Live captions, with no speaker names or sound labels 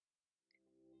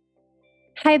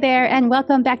Hi there, and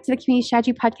welcome back to the Community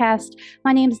Strategy Podcast.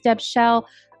 My name is Deb Shell.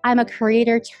 I'm a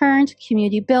creator turned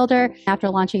community builder. After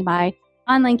launching my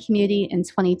online community in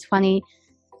 2020,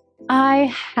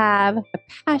 I have a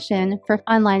passion for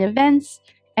online events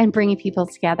and bringing people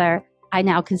together. I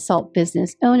now consult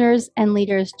business owners and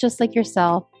leaders just like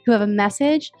yourself who have a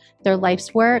message, their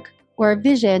life's work, or a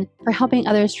vision for helping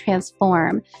others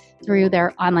transform through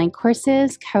their online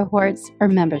courses, cohorts, or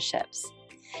memberships.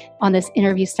 On this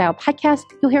interview style podcast,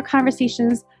 you'll hear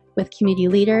conversations with community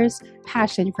leaders,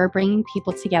 passion for bringing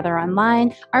people together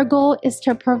online. Our goal is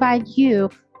to provide you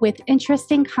with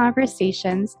interesting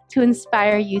conversations to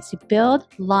inspire you to build,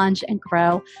 launch, and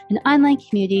grow an online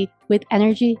community with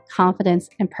energy, confidence,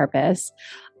 and purpose.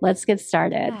 Let's get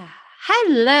started.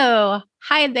 Hello.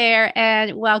 Hi there,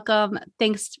 and welcome.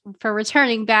 Thanks for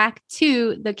returning back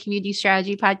to the Community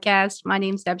Strategy Podcast. My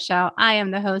name's Deb Shell. I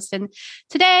am the host, and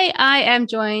today I am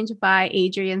joined by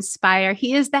Adrian Spire.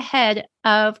 He is the head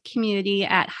of community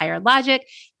at Higher Logic.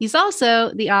 He's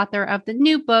also the author of the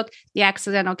new book, The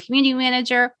Accidental Community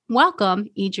Manager. Welcome,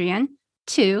 Adrian,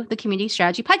 to the Community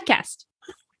Strategy Podcast.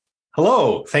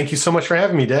 Hello. Thank you so much for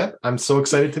having me, Deb. I'm so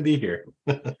excited to be here.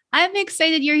 I'm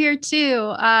excited you're here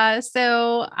too.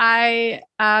 So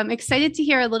I'm excited to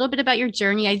hear a little bit about your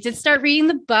journey. I did start reading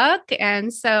the book,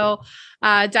 and so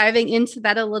diving into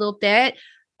that a little bit.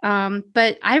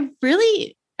 But I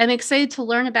really am excited to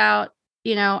learn about,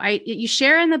 you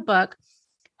share in the book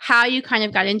how you kind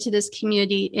of got into this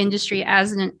community industry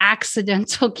as an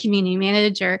accidental community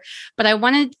manager. But I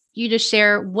wanted you to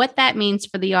share what that means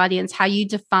for the audience, how you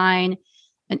define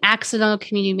an accidental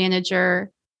community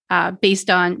manager based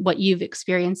on what you've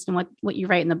experienced and what you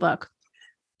write in the book.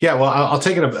 Yeah, well, I'll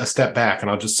take it a step back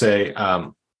and I'll just say,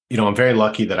 I'm very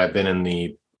lucky that I've been in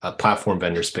the platform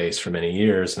vendor space for many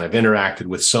years, and I've interacted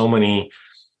with so many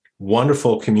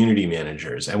wonderful community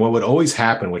managers. And what would always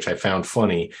happen, which I found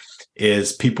funny,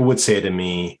 is people would say to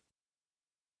me,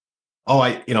 "Oh,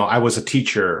 I was a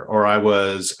teacher, or I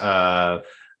was a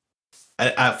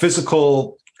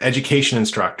physical education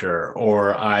instructor,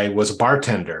 or I was a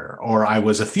bartender, or I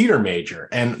was a theater major,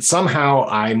 and somehow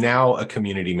I'm now a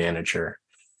community manager."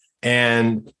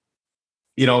 And,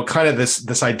 kind of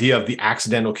this idea of the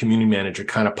accidental community manager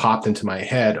kind of popped into my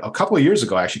head a couple of years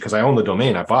ago, actually, because I own the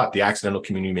domain. I bought the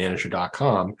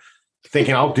accidentalcommunitymanager.com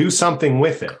thinking I'll do something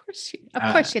with it.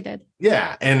 Of course you did.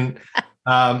 Yeah. And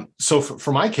so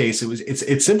for my case,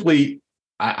 it's simply,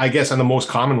 I guess, and the most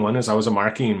common one is I was a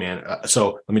marketing man.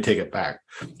 So let me take it back.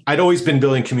 I'd always been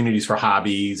building communities for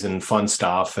hobbies and fun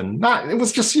stuff. And it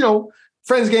was just,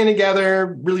 friends getting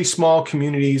together, really small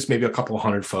communities, maybe a couple of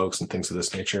hundred folks and things of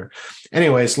this nature.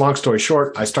 Anyways, long story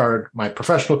short, I started my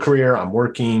professional career. I'm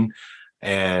working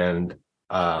and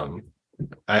I'm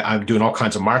doing all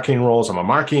kinds of marketing roles. I'm a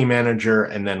marketing manager.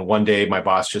 And then one day my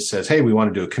boss just says, "Hey, we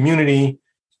want to do a community.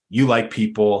 You like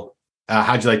people.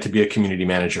 How'd you like to be a community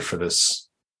manager for this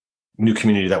new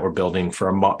community that we're building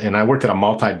and I worked at a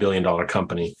multi-billion-dollar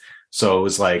company. So it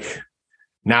was like,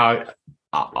 now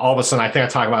all of a sudden, I think I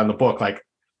talk about in the book, like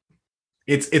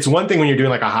it's one thing when you're doing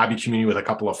like a hobby community with a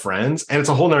couple of friends, and it's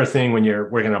a whole nother thing when you're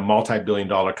working at a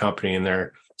multi-billion-dollar company and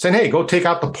they're saying, "Hey, go take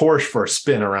out the Porsche for a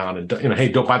spin around, and hey,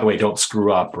 by the way, don't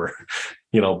screw up or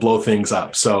blow things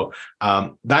up." So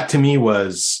that to me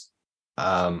was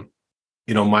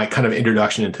my kind of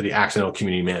introduction into the accidental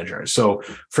community manager. So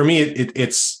for me,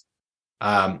 it's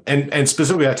and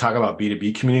specifically I talk about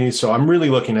B2B communities. So I'm really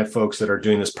looking at folks that are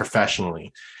doing this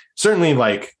professionally. Certainly,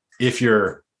 like if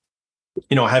you're,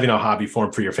 having a hobby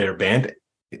form for your favorite band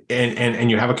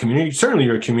and you have a community, certainly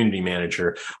you're a community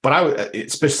manager. But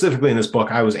specifically in this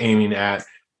book, I was aiming at,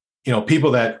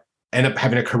 people that end up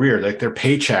having a career, like their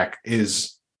paycheck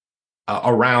is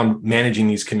around managing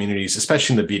these communities,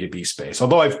 especially in the B2B space.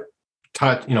 Although I've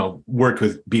worked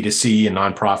with B2C and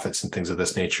nonprofits and things of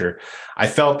this nature, I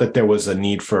felt that there was a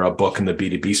need for a book in the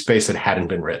B2B space that hadn't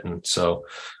been written. So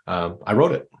I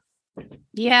wrote it.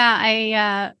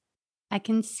 Yeah, I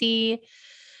can see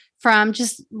from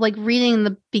just like reading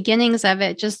the beginnings of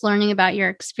it, just learning about your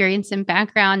experience and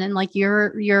background, and like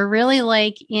you're really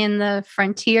like in the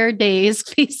frontier days,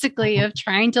 basically, of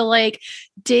trying to like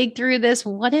dig through this.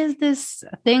 What is this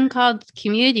thing called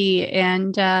community?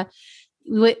 And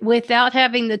without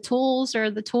having the tools or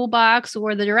the toolbox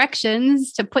or the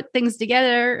directions to put things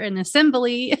together in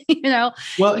assembly,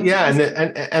 Well, yeah, and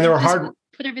there were hard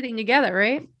put everything together,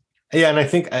 right? Yeah, and I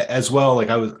think as well, like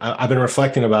I've been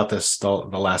reflecting about this the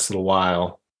last little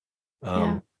while.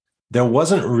 There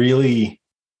wasn't really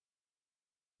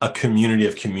a community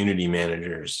of community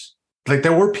managers. Like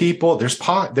there were people.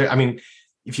 I mean,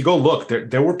 if you go look,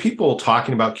 there were people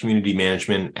talking about community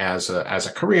management as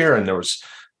a career, and there was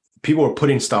people were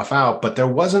putting stuff out, but there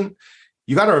wasn't.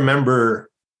 You got to remember.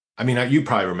 I mean, you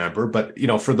probably remember, but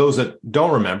for those that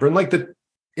don't remember, in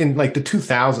the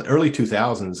 2000 early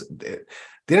 2000s, the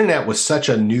internet was such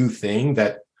a new thing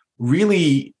that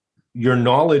really your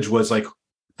knowledge was like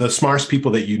the smartest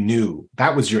people that you knew.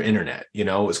 That was your internet. It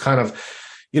was kind of,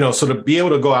 so to be able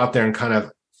to go out there and kind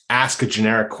of ask a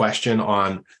generic question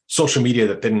on social media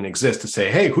that didn't exist, to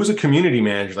say, hey, who's a community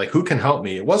manager? Like, who can help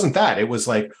me? It wasn't that. It was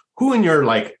like, who in your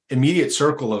like immediate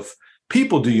circle of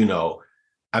people do you know?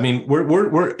 I mean,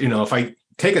 we're if I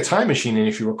take a time machine, and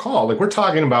if you recall, like, we're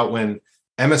talking about when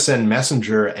MSN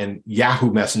Messenger and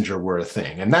Yahoo Messenger were a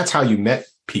thing, and that's how you met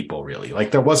people, really.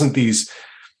 Like, there wasn't these,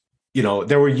 there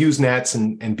were Usenets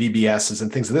and BBSs and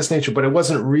things of this nature, but it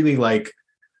wasn't really like,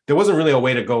 there wasn't really a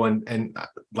way to go and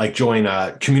like join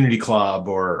a community club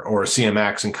or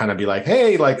CMX and kind of be like,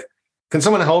 hey, like, can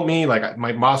someone help me? Like,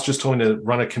 my boss just told me to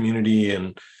run a community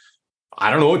and I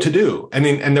don't know what to do. I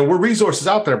mean, and there were resources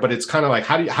out there, but it's kind of like,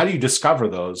 how do you discover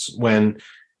those when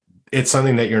it's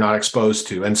something that you're not exposed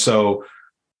to? And so,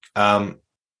 I've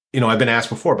been asked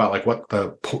before about like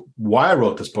why I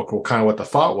wrote this book, or kind of what the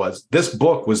thought was. This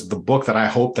book was the book that I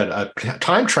hope that a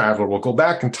time traveler will go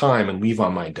back in time and leave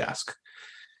on my desk.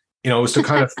 It was to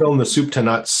kind of fill in the soup to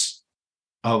nuts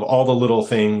of all the little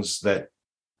things that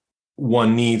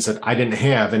one needs that I didn't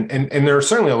have. And there are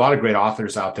certainly a lot of great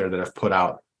authors out there that have put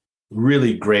out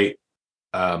really great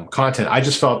content. I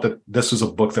just felt that this was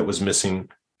a book that was missing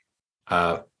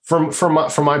from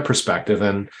my perspective.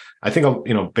 And I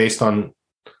think, based on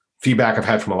feedback I've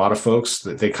had from a lot of folks,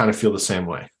 that they kind of feel the same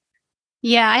way.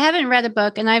 Yeah, I haven't read a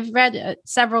book, and I've read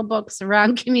several books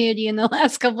around community in the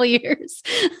last couple of years,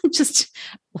 just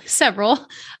several.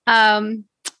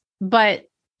 But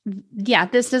yeah,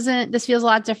 this feels a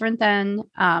lot different than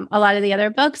a lot of the other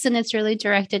books, and it's really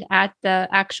directed at the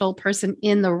actual person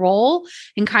in the role,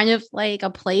 and kind of like a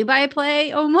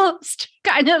play-by-play almost,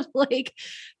 kind of like,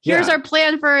 here's our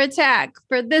plan for attack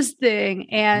for this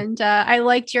thing. And I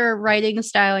liked your writing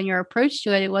style and your approach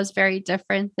to it. It was very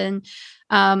different than,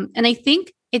 and I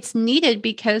think it's needed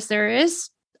because there is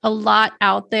a lot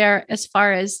out there as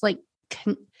far as like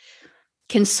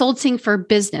consulting for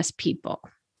business people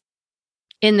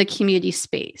in the community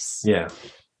space. Yeah.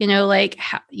 Like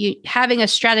having a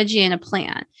strategy and a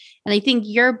plan. And I think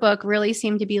your book really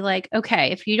seemed to be like,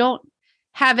 okay, if you don't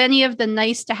have any of the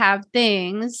nice to have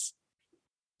things,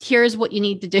 here's what you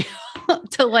need to do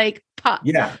to like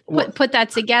put that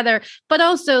together. But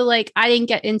also, like, I didn't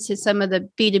get into some of the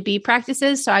B2B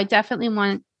practices. So I definitely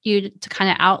want you to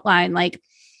kind of outline like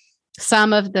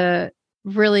some of the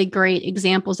really great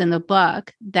examples in the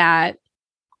book that,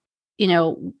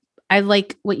 I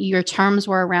like what your terms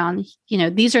were around,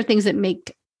 these are things that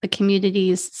make the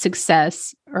community's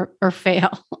success or fail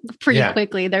pretty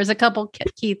quickly. There's a couple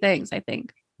key things, I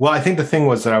think. Well, I think the thing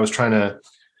was that I was trying to,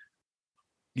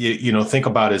 think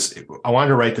about is, I wanted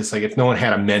to write this, like, if no one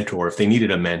had a mentor, if they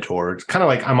needed a mentor, it's kind of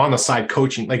like I'm on the side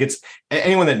coaching. Like, it's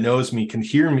anyone that knows me can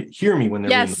hear me when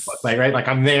they're reading the book. Like, right. Like,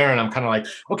 I'm there and I'm kind of like,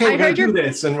 okay, we're going to do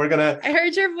this. And I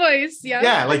heard your voice. Yeah.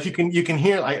 Yeah. Like you can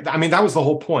hear, like, I mean, that was the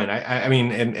whole point. I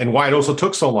mean, and why it also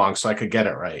took so long so I could get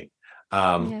it right.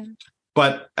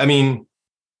 But I mean,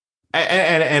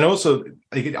 and also,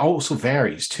 like, it also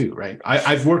varies too, right?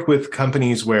 I've worked with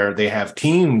companies where they have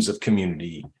teams of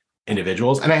community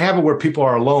individuals, and I have it where people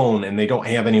are alone and they don't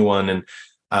have anyone. And,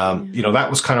 that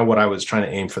was kind of what I was trying to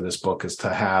aim for this book, is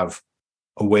to have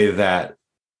a way that,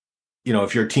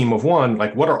 if you're a team of one,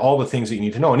 like, what are all the things that you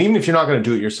need to know? And even if you're not going to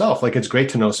do it yourself, like, it's great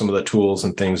to know some of the tools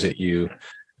and things that you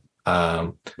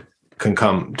can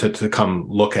come to come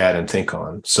look at and think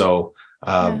on. So,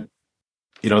 that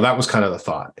was kind of the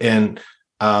thought. And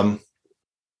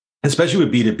especially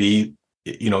with B2B,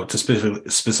 to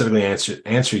specifically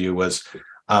answer you was,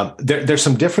 there's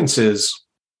some differences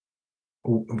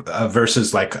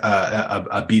versus like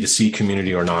a B2C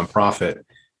community or nonprofit.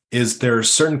 Is there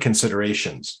certain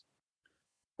considerations,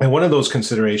 and one of those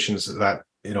considerations that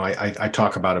I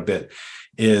talk about a bit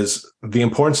is the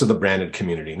importance of the branded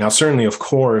community. Now, certainly, of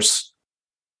course,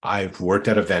 I've worked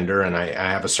at a vendor and I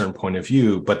have a certain point of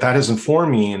view, but that has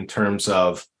informed me in terms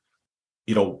of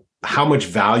how much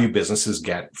value businesses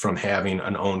get from having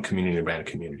an own community, brand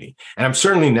community. And I'm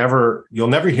certainly you'll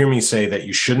never hear me say that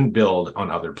you shouldn't build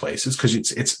on other places, because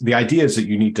it's the idea is that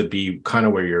you need to be kind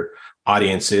of where your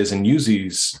audience is and use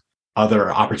these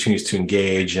other opportunities to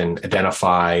engage and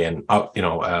identify and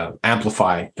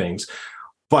amplify things.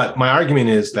 But my argument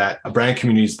is that a brand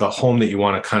community is the home that you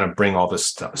want to kind of bring all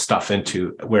this stuff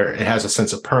into, where it has a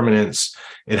sense of permanence.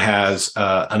 It has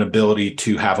an ability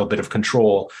to have a bit of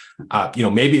control.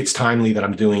 Maybe it's timely that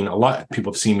I'm doing a lot.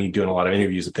 People have seen me doing a lot of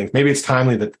interviews and things. Maybe it's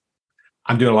timely that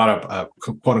I'm doing a lot of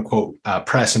quote unquote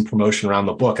press and promotion around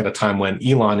the book at a time when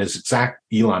Elon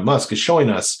Musk is showing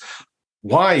us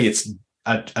why it's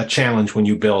a challenge when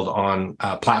you build on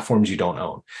platforms you don't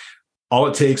own. All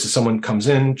it takes is someone comes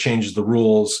in, changes the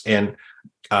rules. And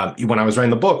when I was writing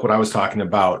the book, what I was talking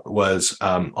about was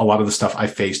a lot of the stuff I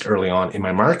faced early on in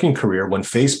my marketing career when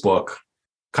Facebook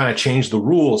kind of changed the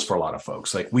rules for a lot of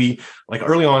folks. Like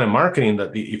early on in marketing,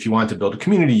 if you wanted to build a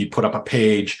community, you'd put up a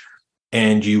page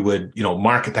and you would,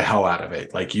 market the hell out of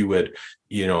it. Like you would,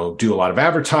 do a lot of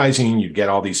advertising. You'd get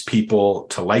all these people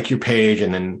to like your page,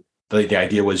 and then the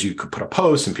idea was you could put a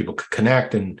post and people could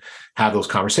connect and have those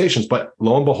conversations. But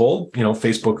lo and behold,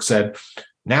 Facebook said,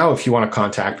 now if you want to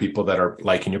contact people that are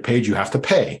liking your page, you have to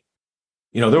pay.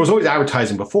 There was always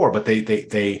advertising before, but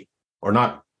they or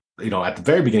not, at the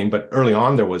very beginning, but early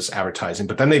on there was advertising.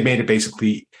 But then they made it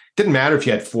basically, didn't matter if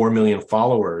you had 4 million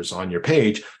followers on your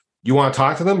page. You want to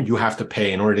talk to them, you have to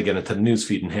pay in order to get into the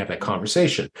newsfeed and have that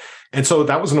conversation. And so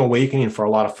that was an awakening for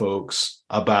a lot of folks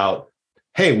about,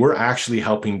 hey, we're actually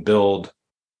helping build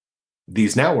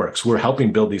these networks. We're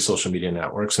helping build these social media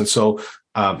networks. And so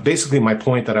basically my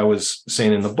point that I was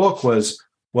saying in the book was,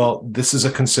 well, this is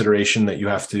a consideration that you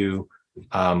have to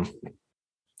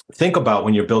think about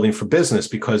when you're building for business,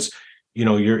 because,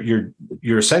 you're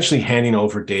essentially handing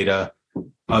over data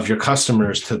of your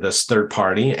customers to this third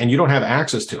party and you don't have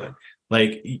access to it.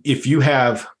 Like if you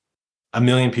have 1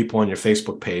 million people on your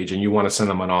Facebook page and you want to send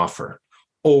them an offer,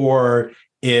 or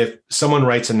if someone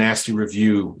writes a nasty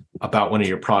review about one of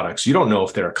your products, you don't know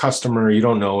if they're a customer, you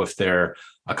don't know if they're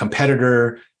a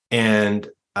competitor. And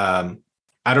I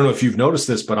don't know if you've noticed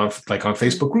this, but on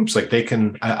Facebook groups, like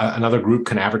another group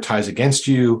can advertise against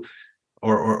you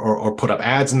or put up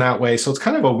ads in that way. So it's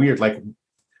kind of a weird,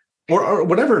 or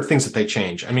whatever things that they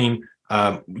change. I mean,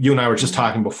 you and I were just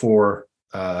talking before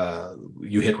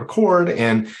you hit record,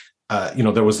 and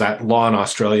there was that law in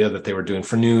Australia that they were doing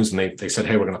for news, and they said,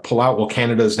 hey, we're going to pull out. Well,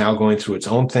 Canada is now going through its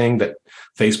own thing that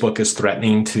Facebook is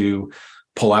threatening to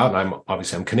pull out. And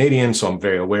I'm Canadian, so I'm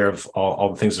very aware of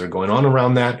all the things that are going on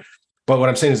around that. But what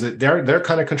I'm saying is that they're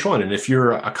kind of controlling it. And if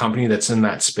you're a company that's in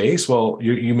that space, well,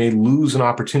 you may lose an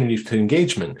opportunity to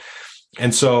engagement.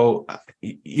 And so,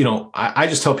 I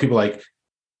just tell people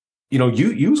you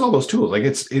use all those tools. Like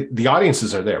the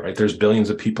audiences are there, right? There's billions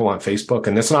of people on Facebook,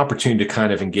 and that's an opportunity to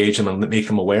kind of engage them and make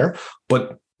them aware.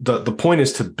 But the point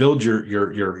is to build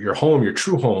your home, your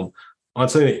true home, on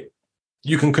something that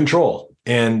you can control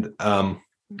and have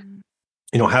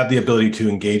the ability to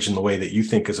engage in the way that you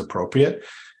think is appropriate,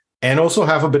 and also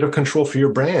have a bit of control for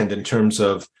your brand in terms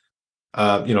of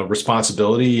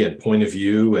responsibility and point of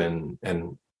view and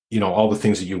all the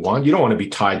things that you want. You don't want to be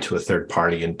tied to a third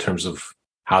party in terms of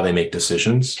how they make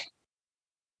decisions.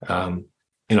 So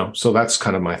that's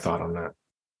kind of my thought on that.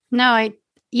 No, I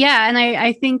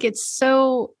think it's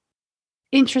so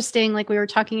interesting. Like we were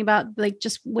talking about, like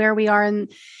just where we are in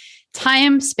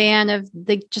time span of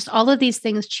just all of these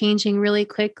things changing really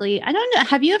quickly. I don't know.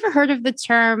 Have you ever heard of the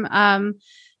term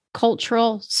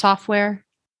cultural software?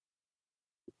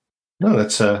 No,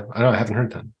 I haven't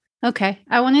heard that. Okay.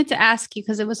 I wanted to ask you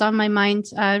because it was on my mind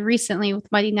recently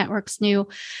with Mighty Network's new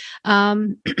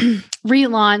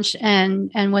relaunch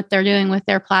and what they're doing with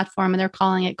their platform, and they're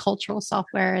calling it cultural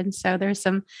software. And so there's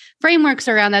some frameworks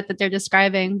around that they're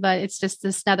describing, but it's just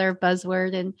this other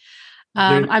buzzword. And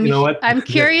I'm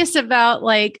curious about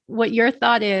what your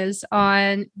thought is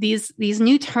on these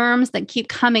new terms that keep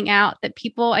coming out that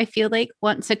people, I feel like,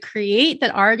 want to create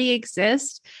that already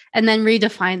exist and then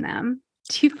redefine them.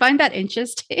 Do you find that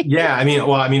interesting? Yeah,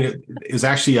 it was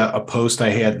actually a post I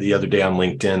had the other day on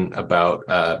LinkedIn about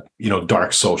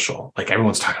dark social. Like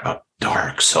everyone's talking about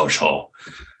dark social,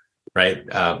 right?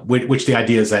 Which the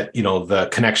idea is that the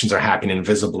connections are happening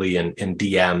invisibly in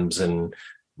DMs, and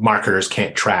marketers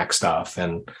can't track stuff.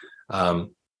 And I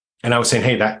was saying,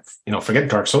 hey, that forget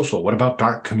dark social. What about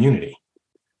dark community?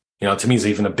 To me is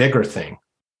even a bigger thing,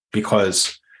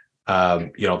 because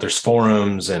there's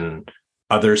forums and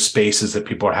other spaces that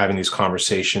people are having these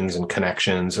conversations and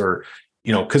connections, or,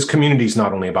 because community is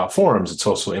not only about forums, it's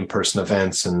also in-person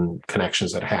events and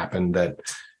connections that happen that,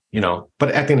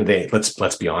 but at the end of the day,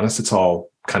 let's be honest, it's all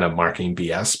kind of marketing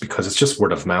BS, because it's just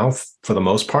word of mouth for the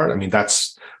most part. I mean,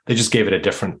 they just gave it a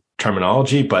different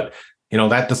terminology, but,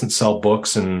 that doesn't sell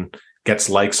books and gets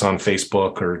likes on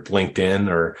Facebook or LinkedIn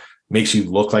or makes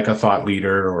you look like a thought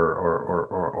leader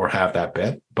or have that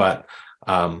bit. But,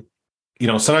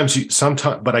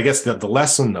 sometimes, but I guess the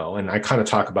lesson though, and I kind of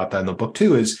talk about that in the book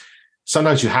too, is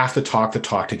sometimes you have to talk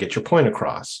to get your point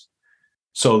across.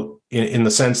 So in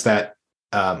the sense that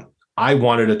I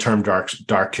wanted a term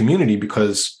dark community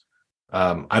because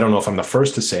I don't know if I'm the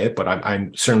first to say it, but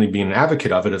I'm certainly being an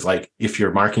advocate of it. Is like, if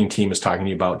your marketing team is talking to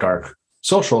you about dark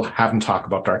social, have them talk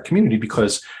about dark community,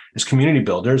 because as community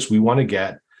builders, we want to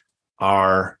get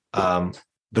our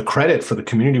the credit for the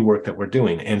community work that we're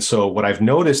doing. And so what I've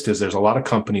noticed is there's a lot of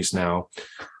companies now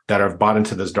that have bought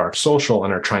into this dark social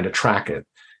and are trying to track it.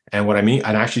 And what I mean,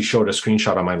 I actually showed a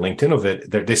screenshot on my LinkedIn of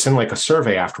it. They send like a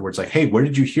survey afterwards, like, hey, where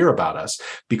did you hear about us?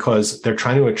 Because they're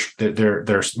trying to,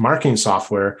 their marketing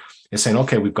software is saying,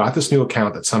 okay, we've got this new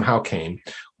account that somehow came.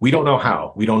 We don't know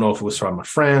how. We don't know if it was from a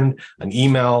friend, an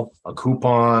email, a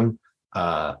coupon,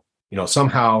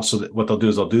 somehow. So that what they'll do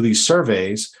is they'll do these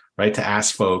surveys, right, to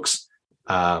ask folks,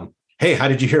 hey, how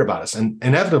did you hear about us? And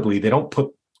inevitably, they don't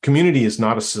put community is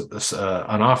not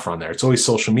an offer on there. It's always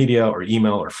social media or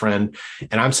email or friend.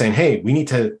 And I'm saying, hey, we need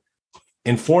to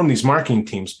inform these marketing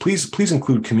teams. Please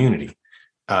include community.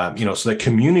 So that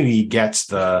community gets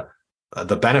the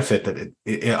benefit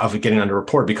of it getting under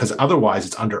report, because otherwise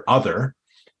it's under other.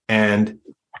 And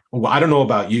I don't know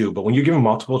about you, but when you're given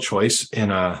multiple choice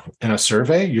in a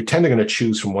survey, you're tending to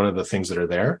choose from one of the things that are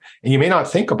there, and you may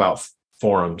not think about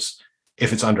forums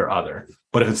if it's under other.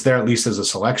 But if it's there at least as a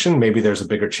selection, maybe there's a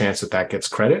bigger chance that gets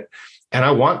credit. And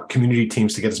I want community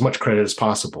teams to get as much credit as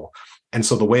possible. And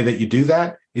so the way that you do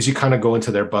that is you kind of go into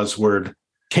their buzzword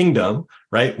kingdom,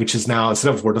 right? Which is now,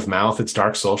 instead of word of mouth, it's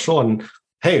dark social. And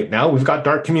hey, now we've got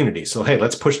dark community. So hey,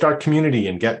 let's push dark community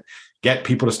and get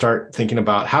people to start thinking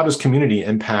about, how does community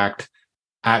impact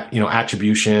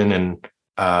attribution. And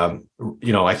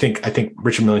I think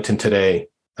Richard Millington today,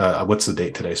 what's the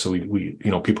date today? So we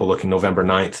people looking November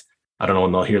 9th. I don't know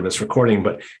when they'll hear this recording,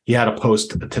 but he had a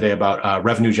post today about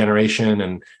revenue generation.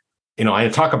 And, I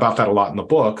talk about that a lot in the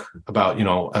book about,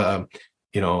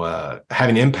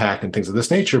 having impact and things of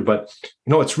this nature. But,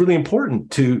 it's really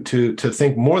important to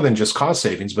think more than just cost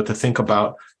savings, but to think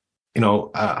about,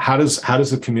 how does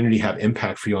the community have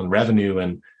impact for you on revenue?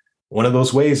 And one of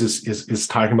those ways is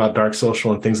talking about dark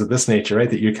social and things of this nature, right?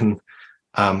 That you can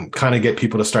kind of get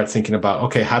people to start thinking about,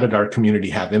 okay, how did our community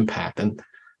have impact? And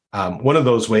one of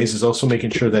those ways is also making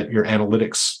sure that your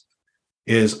analytics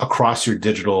is across your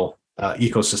digital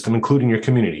ecosystem, including your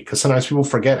community. Because sometimes people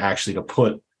forget actually to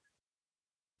put,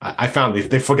 I found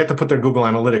they forget to put their Google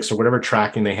Analytics or whatever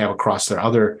tracking they have across their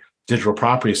other digital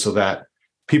properties, so that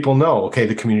people know, okay,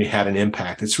 the community had an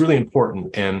impact. It's really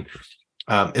important. And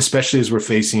especially as we're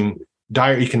facing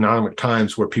dire economic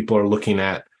times where people are looking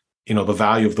at, the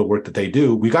value of the work that they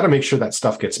do, we got to make sure that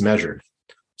stuff gets measured.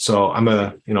 So I'm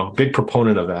a big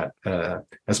proponent of that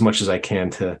as much as I can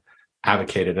to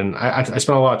advocate it. And I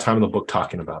spent a lot of time in the book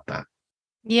talking about that.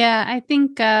 Yeah, I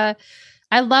think I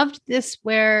loved this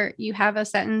where you have a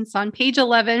sentence on page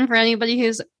 11 for anybody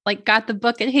who's got the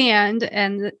book at hand.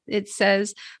 And it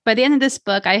says, by the end of this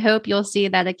book, I hope you'll see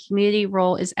that a community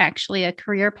role is actually a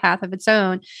career path of its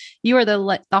own. You are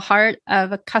the heart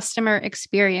of a customer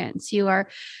experience. You are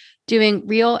doing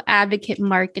real advocate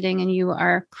marketing, and you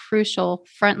are crucial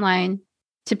frontline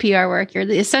to PR work. You're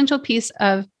the essential piece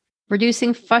of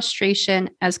reducing frustration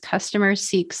as customers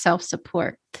seek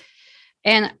self-support.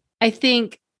 And I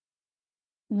think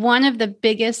one of the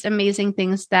biggest amazing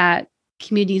things that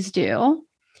communities do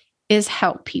is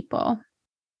help people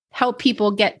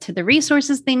get to the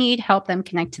resources they need, help them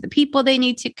connect to the people they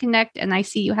need to connect. And I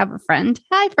see you have a friend.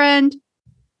 Hi, friend.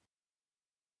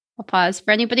 I'll pause.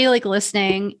 For anybody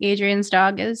listening, Adrian's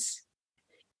dog is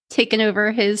taking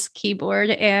over his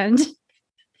keyboard and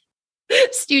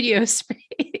studio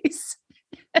space.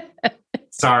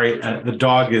 Sorry, the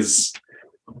dog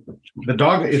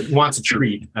wants a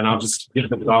treat, and I'll just give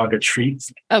the dog a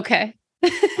treat. Okay.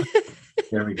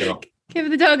 There we go.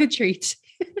 Give the dog a treat.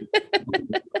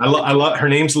 I love her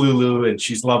name's Lulu, and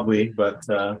she's lovely, but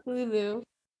Lulu.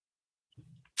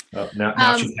 Oh,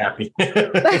 now she's happy.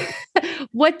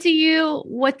 What do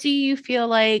you feel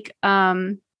like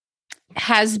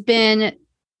has been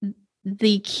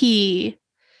the key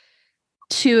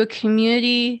to a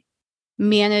community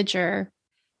manager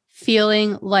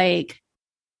feeling like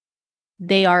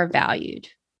they are valued?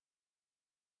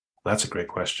 That's a great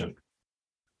question.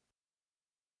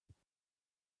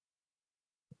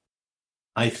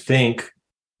 I think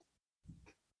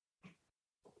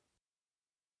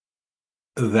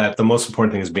that the most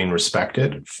important thing is being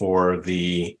respected for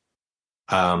the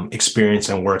experience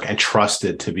and work, and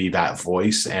trusted to be that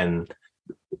voice. And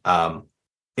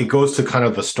it goes to kind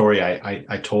of the story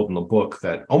I told in the book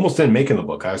that almost didn't make in the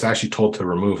book. I was actually told to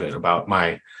remove it, about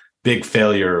my big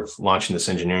failure of launching this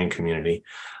engineering community.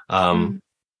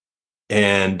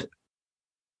 And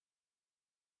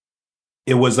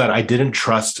it was that I didn't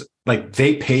trust, like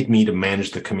they paid me to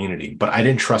manage the community, but I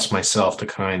didn't trust myself to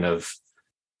kind of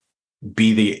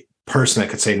be the person that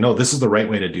could say, no, this is the right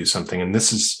way to do something, and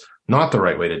this is not the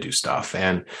right way to do stuff.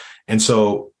 And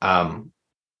so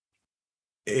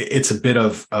it's a bit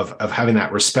of having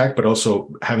that respect, but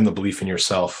also having the belief in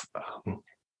yourself.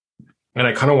 And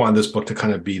I kind of want this book to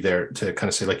kind of be there to kind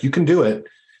of say, like, you can do it.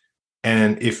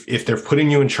 And if they're putting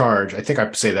you in charge, I think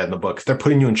I say that in the book, if they're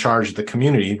putting you in charge of the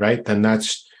community, right, then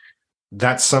that's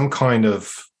some kind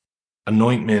of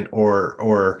anointment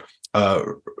or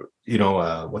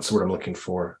what's the word I'm looking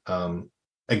for?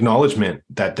 Acknowledgement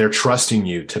that they're trusting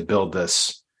you to build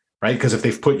this, right? Because if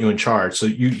they've put you in charge, so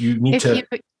you need if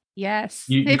to. Yes.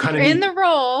 You if you're in the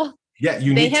role, yeah,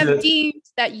 they have deemed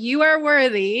that you are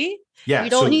worthy. Yeah, you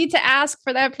don't need to ask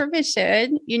for that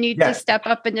permission. You need to step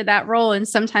up into that role. And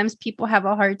sometimes people have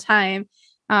a hard time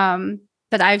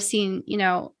that I've seen,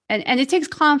 and it takes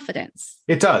confidence.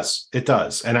 It does.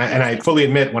 And I fully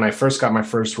admit, when I first got my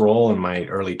first role in my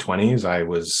early 20s, I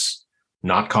was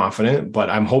not confident, but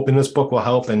I'm hoping this book will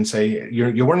help and say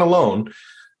you weren't alone.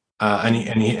 And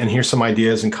here's some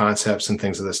ideas and concepts and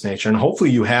things of this nature. And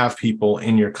hopefully you have people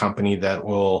in your company that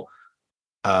will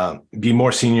be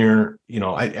more senior.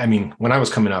 I mean, when I was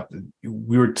coming up,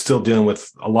 we were still dealing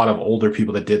with a lot of older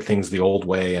people that did things the old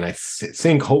way. And I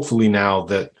think hopefully now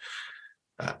that,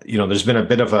 there's been a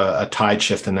bit of a tide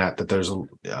shift in that there's,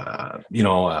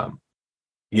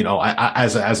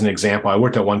 as an example, I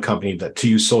worked at one company that to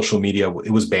use social media, it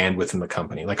was banned within the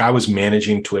company. Like I was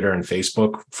managing Twitter and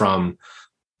Facebook from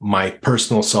my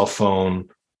personal cell phone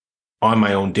on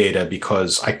my own data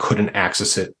because I couldn't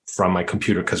access it from my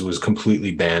computer because it was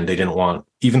completely banned. They didn't want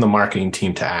even the marketing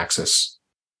team to access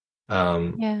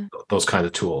those kinds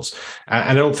of tools.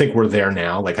 I don't think we're there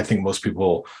now. Like I think most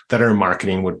people that are in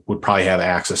marketing would probably have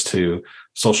access to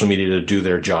social media to do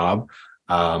their job.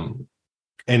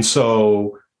 And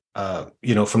so,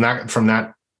 from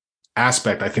that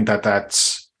aspect, I think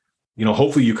that's,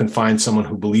 hopefully you can find someone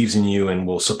who believes in you and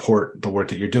will support the work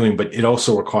that you're doing. But it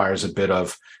also requires a bit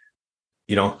of,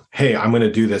 hey, I'm going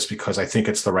to do this because I think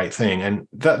it's the right thing. And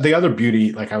the other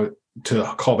beauty,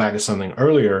 to call back to something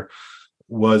earlier,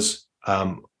 was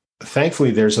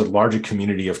thankfully there's a larger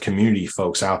community of community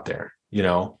folks out there,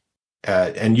 and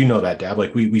that, Deb,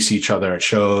 like we see each other at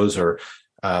shows or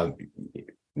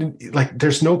like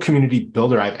there's no community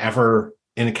builder I've ever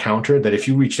encountered that if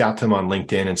you reached out to them on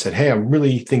LinkedIn and said, hey, I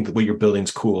really think that what you're building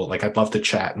is cool, like I'd love to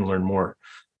chat and learn more,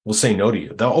 will say no to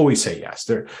you. They'll always say yes.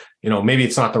 They're, maybe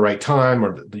it's not the right time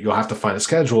or you'll have to find a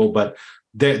schedule, but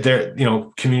they're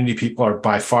community people are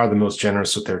by far the most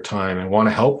generous with their time and want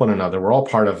to help one another. We're all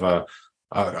part of I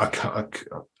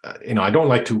don't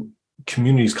like to,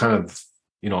 communities kind of,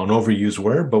 an overused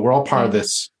word, but we're all part of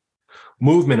this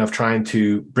movement of trying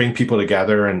to bring people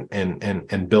together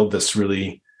and build this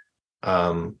really,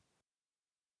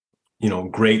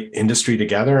 great industry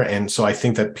together. And so I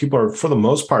think that people are, for the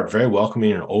most part, very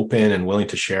welcoming and open and willing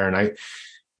to share. And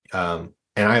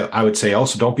I would say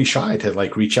also don't be shy to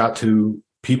reach out to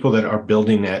people that are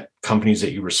building at companies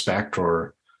that you respect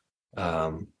or,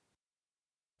 and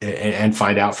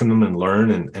find out from them and learn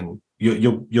and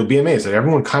you'll be amazed that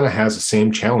everyone kind of has the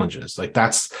same challenges. Like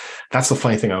that's the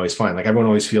funny thing I always find. Like everyone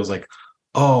always feels like,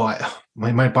 oh,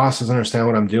 my boss doesn't understand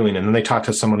what I'm doing. And then they talk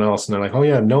to someone else and they're like, oh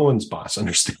yeah, no one's boss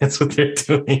understands what they're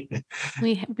doing.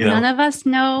 None of us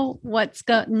know what's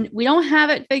going. We don't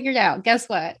have it figured out. Guess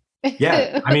what?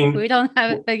 Yeah. I mean, we don't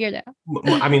have it figured out.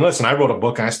 I mean, listen, I wrote a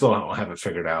book and I still don't have it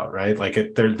figured out. Right.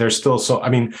 Like there's still I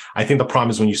mean, I think the problem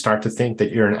is when you start to think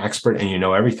that you're an expert and you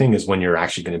know everything is when you're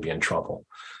actually going to be in trouble.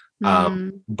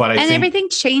 But I think everything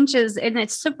changes and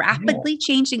it's so rapidly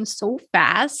changing so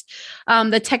fast.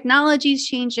 The technology is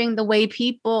changing, the way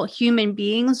human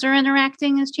beings are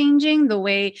interacting is changing, the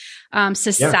way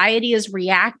society is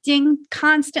reacting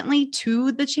constantly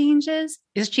to the changes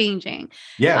is changing.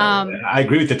 Yeah, I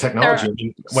agree with the technology. I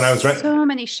mean, when I was writing, so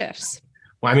many shifts.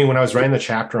 Well, I mean, when I was writing the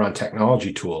chapter on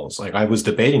technology tools, like I was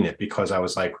debating it because I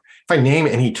was like, if I name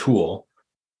any tool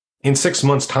in 6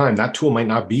 months' time, that tool might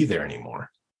not be there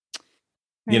anymore.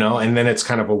 And then it's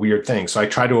kind of a weird thing. So I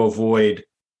try to avoid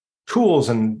tools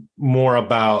and more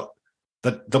about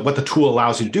what the tool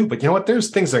allows you to do. But you know what?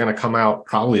 There's things that are going to come out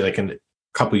probably like in a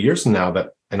couple of years from now that,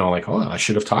 oh, I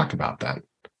should have talked about that.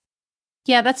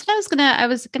 Yeah, that's what I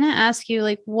was gonna ask you,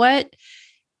 like, what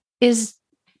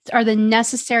are the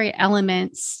necessary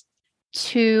elements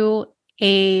to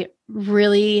a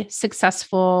really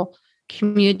successful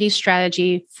community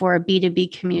strategy for a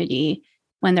B2B community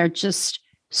when they're just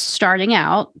starting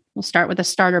out, we'll start with the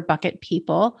starter bucket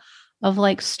people of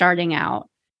like starting out,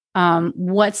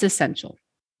 what's essential?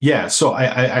 Yeah. So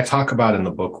I talk about in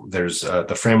the book, there's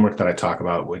the framework that I talk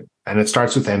about, and it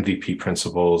starts with MVP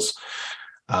principles,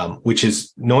 which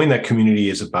is knowing that community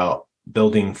is about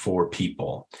building for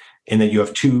people, and that you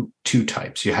have two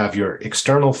types. You have your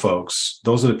external folks.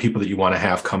 Those are the people that you want to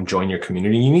have come join your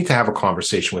community. You need to have a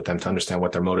conversation with them to understand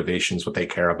what their motivations, what they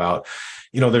care about.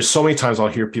 There's so many times I'll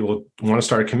hear people want to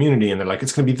start a community and they're like,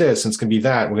 it's going to be this, and it's going to be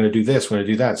that. We're going to do this. We're going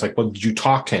to do that. It's like, well, did you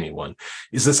talk to anyone?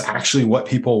 Is this actually what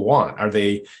people want? Are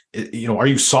they, are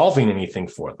you solving anything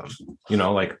for them?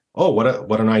 Like, oh,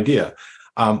 what an idea.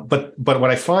 But what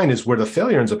I find is where the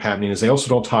failure ends up happening is they also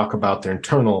don't talk about their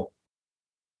internal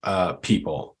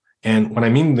people. And when I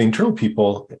mean the internal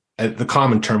people, the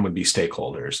common term would be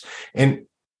stakeholders. And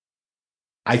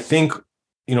I think,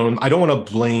 I don't want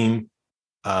to blame,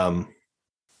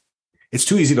 it's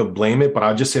too easy to blame it, but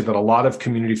I'll just say that a lot of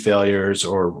community failures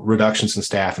or reductions in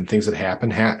staff and things that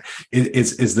happen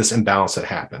is this imbalance that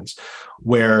happens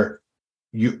where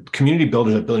community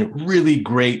builders are building really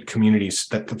great communities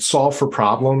that could solve for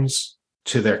problems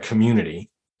to their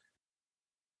community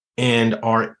and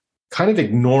are kind of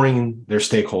ignoring their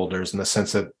stakeholders in the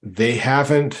sense that they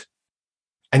haven't.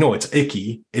 I know it's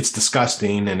icky, it's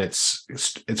disgusting, and it's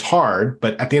hard,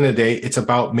 but at the end of the day, it's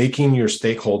about making your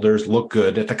stakeholders look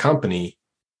good at the company.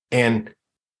 And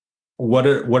what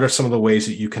are some of the ways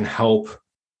that you can help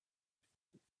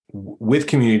with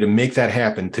community to make that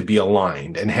happen, to be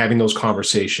aligned and having those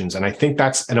conversations? And I think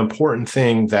that's an important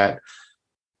thing that,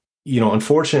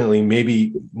 unfortunately,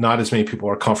 maybe not as many people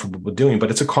are comfortable with doing, but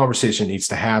it's a conversation that needs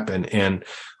to happen. And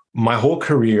my whole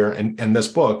career and this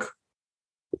book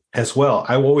as well,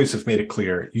 I always have made it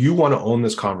clear, you want to own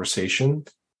this conversation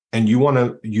and you want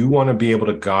to be able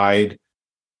to guide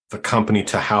the company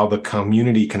to how the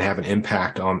community can have an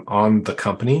impact on the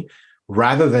company,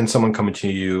 rather than someone coming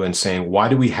to you and saying, why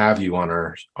do we have you on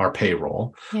our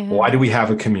payroll? Yeah. Why do we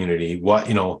have a community? What,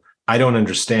 I don't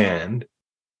understand.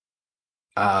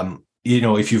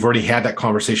 If you've already had that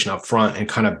conversation up front and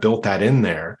kind of built that in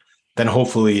there, then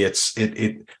hopefully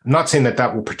I'm not saying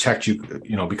that will protect you,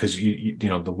 because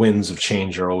the winds of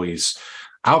change are always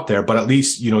out there, but at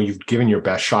least, you've given your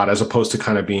best shot, as opposed to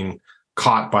kind of being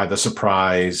caught by the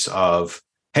surprise of,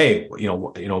 hey,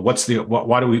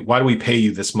 why do we pay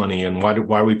you this money? And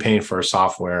why are we paying for our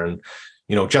software? And,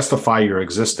 justify your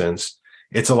existence.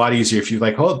 It's a lot easier if you're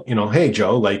like, oh, hey,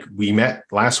 Joe, like we met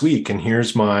last week and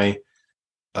here's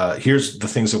here's the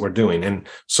things that we're doing. And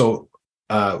so,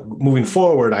 moving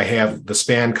forward, I have the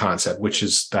SPAN concept, which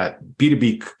is that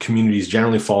B2B communities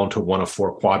generally fall into one of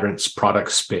four quadrants: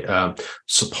 product,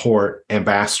 support,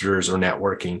 ambassadors, or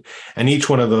networking. And each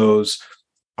one of those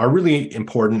are really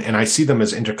important. And I see them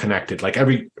as interconnected. Like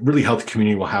every really healthy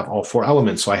community will have all four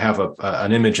elements. So I have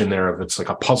an image in there of it's like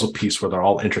a puzzle piece where they're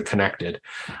all interconnected.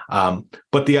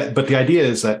 But the idea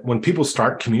is that when people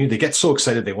start community, they get so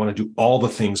excited, they want to do all the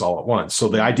things all at once. So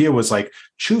the idea was like,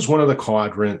 choose one of the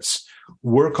quadrants,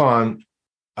 work on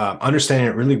understanding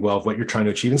it really well of what you're trying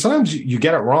to achieve. And sometimes you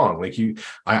get it wrong. Like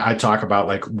I talk about,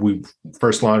 like, we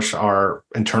first launched our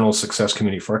internal success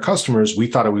community for our customers. We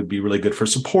thought it would be really good for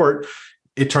support.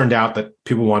 It turned out that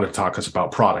people wanted to talk to us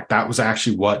about product. That was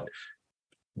actually what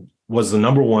was the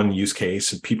number one use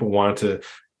case. And people wanted to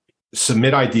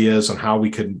submit ideas on how we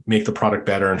could make the product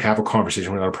better and have a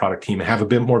conversation with our product team and have a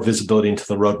bit more visibility into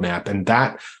the roadmap. And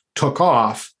that took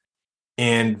off.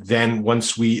 And then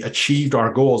once we achieved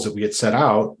our goals that we had set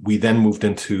out, we then moved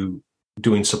into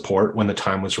doing support when the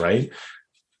time was right.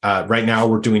 Right now,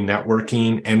 we're doing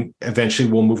networking, and eventually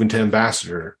we'll move into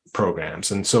ambassador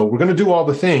programs. And so we're going to do all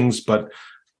the things, but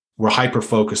we're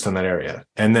hyper-focused on that area.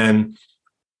 And then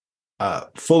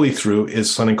fully through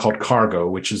is something called Cargo,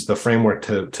 which is the framework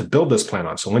to build this plan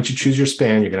on. So once you choose your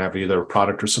span, you're going to have either a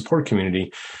product or support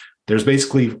community. There's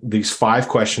basically these 5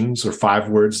 questions or 5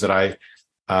 words that I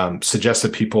suggest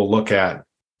that people look at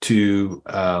to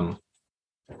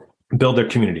build their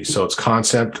community. So it's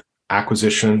concept,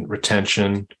 acquisition,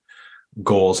 retention,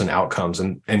 goals, and outcomes.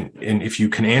 And if you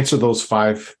can answer those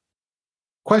 5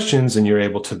 questions, and you're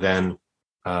able to then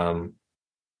kind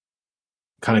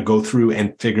of go through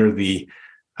and figure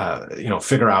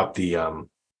out the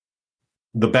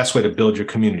best way to build your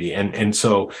community. And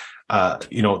so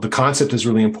the concept is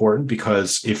really important,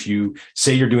 because if you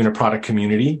say you're doing a product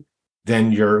community,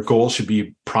 then your goals should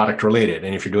be product related.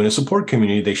 And if you're doing a support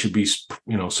community, they should be,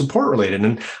 support related.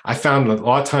 And I found that a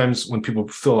lot of times when people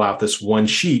fill out this one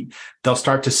sheet, they'll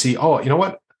start to see, oh, you know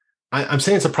what? I'm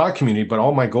saying it's a product community, but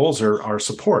all my goals are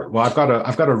support. Well, I've got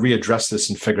to readdress this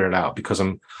and figure it out, because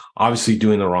I'm obviously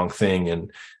doing the wrong thing.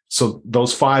 And So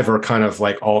those 5 are kind of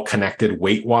like all connected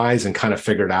weight wise and kind of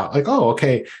figured out like, oh,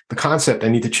 okay, the concept I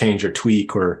need to change or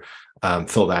tweak or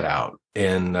fill that out.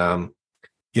 And,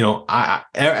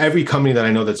 every company that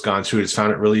I know that's gone through it has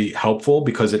found it really helpful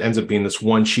because it ends up being this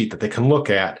one sheet that they can look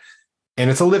at. And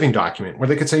it's a living document where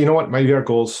they could say, you know what, maybe our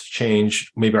goals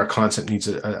change. Maybe our concept needs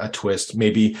a twist.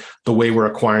 Maybe the way we're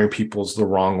acquiring people is the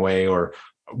wrong way, or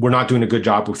we're not doing a good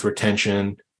job with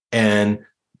retention. And,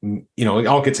 it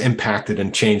all gets impacted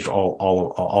and changed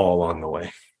all along the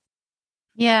way.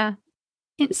 Yeah.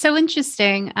 It's so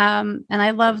interesting. And I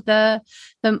love the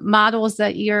models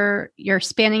that you're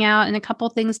spanning out, and a couple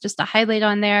of things just to highlight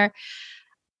on there.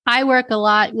 I work a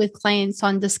lot with clients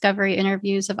on discovery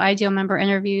interviews of ideal member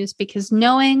interviews, because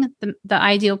knowing the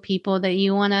ideal people that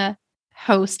you want to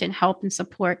host and help and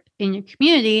support in your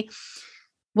community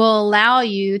will allow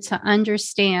you to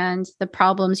understand the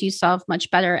problems you solve much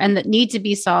better and that need to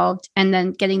be solved, and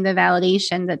then getting the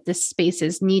validation that this space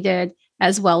is needed,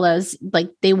 as well as like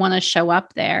they want to show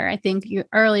up there. I think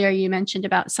earlier you mentioned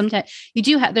about sometimes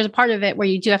there's a part of it where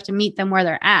you do have to meet them where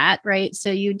they're at, right?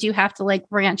 So you do have to like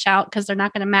branch out, because they're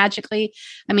not going to magically,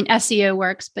 SEO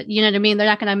works, but you know what I mean? They're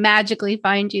not going to magically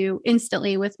find you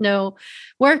instantly with no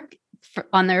work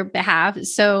on their behalf.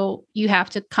 So you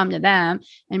have to come to them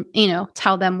and,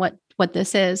 tell them what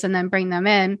this is, and then bring them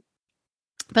in.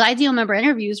 But ideal member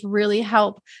interviews really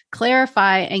help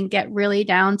clarify and get really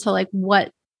down to like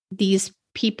what these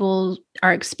people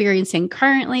are experiencing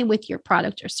currently with your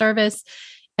product or service.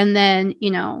 And then,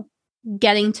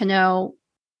 getting to know,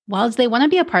 well, do they want to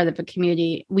be a part of the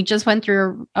community? We just went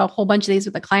through a whole bunch of these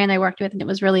with a client I worked with, and it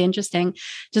was really interesting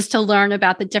just to learn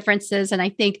about the differences. And I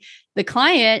think the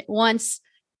client wants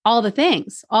all the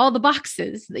things, all the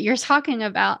boxes that you're talking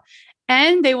about.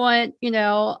 And they want,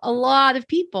 a lot of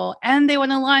people, and they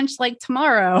want to launch like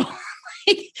tomorrow,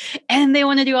 and they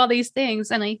want to do all these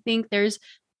things. And I think there's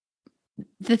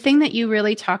the thing that you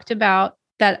really talked about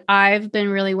that I've been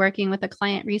really working with a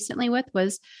client recently with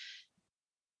was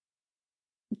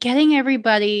getting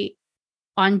everybody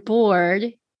on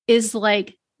board is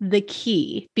like the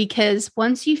key, because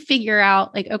once you figure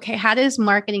out like, okay, how does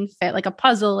marketing fit, like a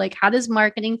puzzle, like how does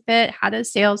marketing fit? How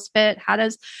does sales fit?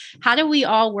 How do we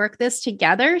all work this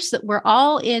together so that we're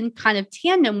all in kind of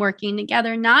tandem working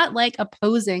together, not like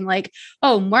opposing, like,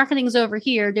 oh, marketing's over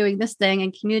here doing this thing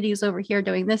and community is over here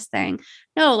doing this thing.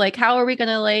 No, like, how are we going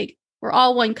to we're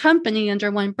all one company under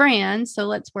one brand. So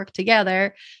let's work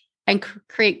together and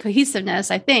create cohesiveness,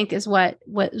 I think is what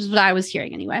I was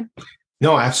hearing anyway.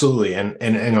 No, absolutely. And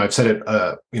I've said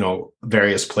it,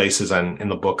 various places and in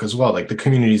the book as well. Like the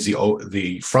community is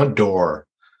the front door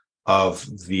of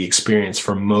the experience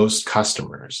for most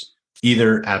customers,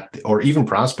 either or even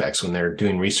prospects when they're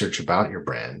doing research about your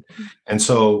brand. And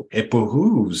so it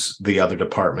behooves the other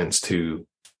departments to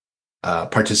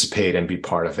participate and be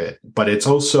part of it. But it's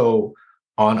also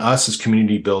on us as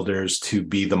community builders to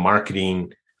be the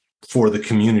marketing for the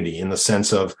community, in the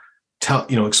sense of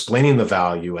explaining the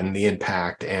value and the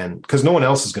impact, and because no one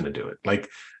else is going to do it. Like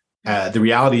the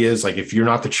reality is, like, if you're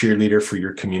not the cheerleader for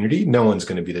your community, no one's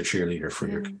going to be the cheerleader for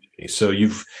your community. So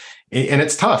and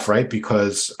it's tough, right?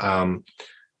 Because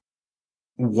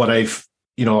what I've,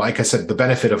 like I said, the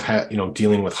benefit of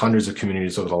dealing with hundreds of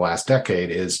communities over the last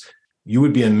decade is you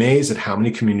would be amazed at how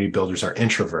many community builders are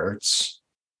introverts,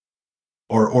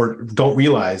 or don't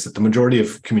realize that the majority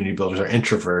of community builders are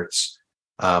introverts,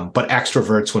 but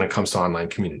extroverts when it comes to online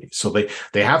communities. So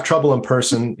they have trouble in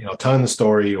person, telling the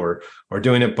story or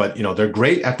doing it, but they're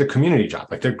great at the community job.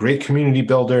 Like they're great community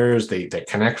builders. They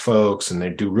connect folks and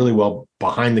they do really well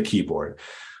behind the keyboard.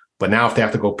 But now if they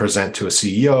have to go present to a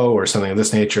CEO or something of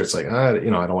this nature, it's like, I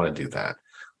don't want to do that.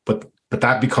 But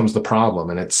that becomes the problem.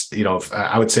 And it's,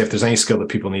 I would say if there's any skill that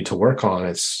people need to work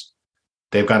on,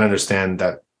 they've got to understand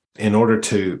that in order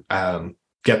to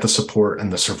get the support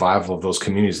and the survival of those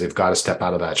communities, they've got to step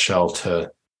out of that shell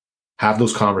to have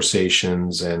those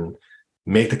conversations and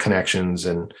make the connections.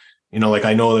 And,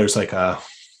 I know there's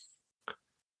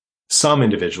some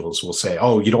individuals will say,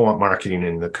 oh, you don't want marketing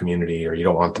in the community, or you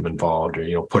don't want them involved,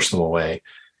 or, push them away.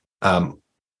 And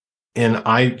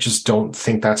I just don't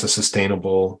think that's a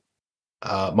sustainable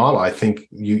model. I think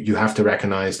you have to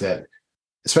recognize that,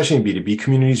 especially in B2B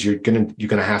communities, you're going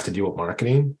to have to deal with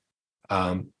marketing.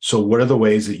 So what are the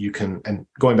ways that you can, and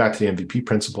going back to the MVP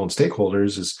principle and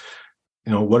stakeholders is,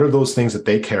 what are those things that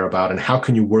they care about, and how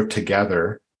can you work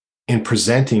together in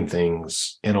presenting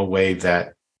things in a way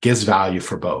that gives value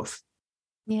for both?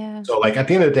 Yeah. So at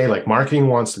the end of the day, marketing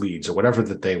wants leads or whatever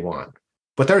that they want,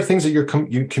 but there are things that your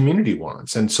community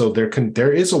wants. And so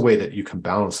there is a way that you can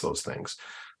balance those things.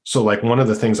 So one of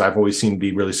the things I've always seen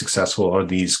be really successful are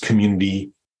these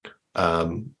community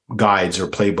guides or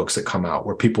playbooks that come out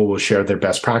where people will share their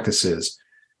best practices,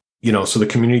 so the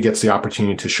community gets the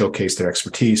opportunity to showcase their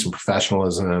expertise and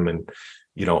professionalism and,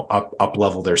 up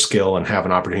level their skill and have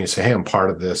an opportunity to say, hey, I'm part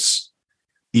of this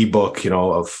ebook,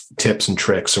 of tips and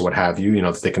tricks or what have you,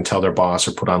 that they can tell their boss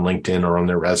or put on LinkedIn or on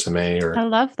their resume or, I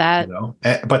love that.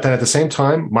 But then at the same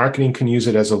time, marketing can use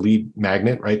it as a lead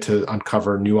magnet, right? To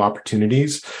uncover new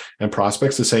opportunities and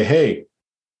prospects to say, hey,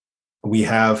 we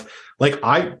have,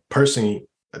 I personally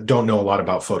don't know a lot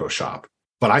about Photoshop,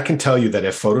 but I can tell you that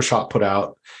if Photoshop put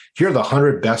out, here are the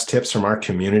 100 best tips from our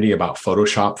community about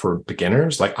Photoshop for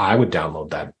beginners, I would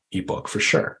download that ebook for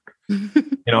sure.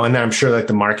 And I'm sure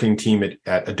the marketing team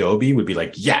at Adobe would be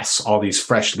like, yes, all these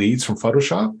fresh leads from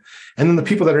Photoshop. And then the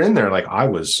people that are in there, I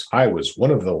was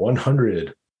one of the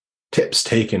 100 tips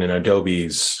taken in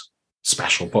Adobe's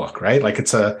special book, right?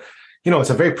 It's a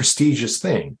very prestigious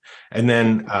thing. And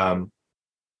then, so,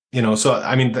 that's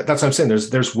what I'm saying.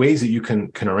 There's ways that you can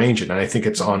arrange it. And I think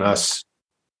it's on us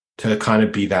to kind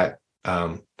of be that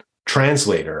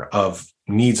translator of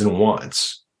needs and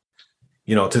wants,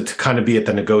 to kind of be at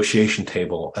the negotiation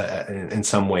table in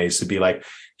some ways, to be like,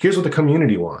 here's what the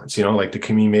community wants, the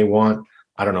community may want,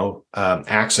 I don't know,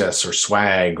 access or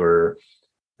swag or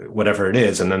whatever it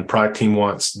is. And then product team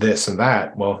wants this and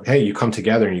that. Well, hey, you come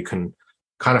together and you can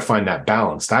kind of find that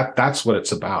balance. That's what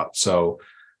it's about. So,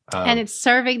 and it's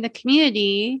serving the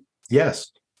community. Yes.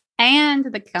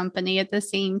 And the company at the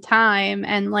same time.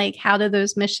 And how do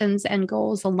those missions and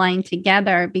goals align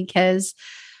together? Because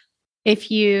I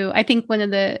think one of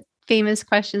the famous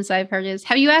questions I've heard is,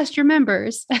 have you asked your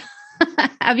members?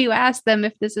 Have you asked them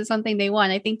if this is something they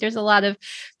want? I think there's a lot of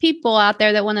people out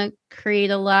there that want to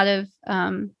create a lot of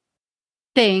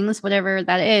things, whatever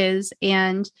that is,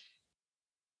 and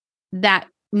that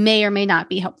may or may not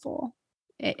be helpful.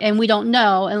 And we don't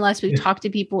know unless we've talked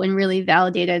to people and really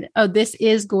validated, oh, this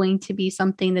is going to be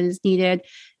something that is needed,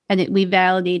 and we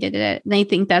validated it. And I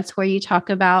think that's where you talk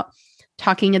about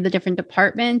talking to the different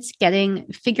departments,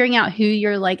 figuring out who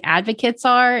your advocates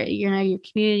are, your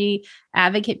community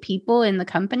advocate people in the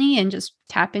company, and just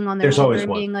tapping on their shoulder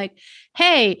and being like,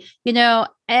 hey,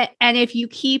 and if you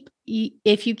keep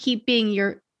being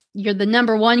you're the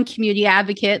number one community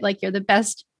advocate, you're the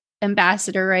best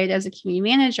ambassador, right, as a community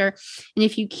manager. And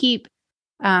if you keep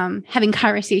having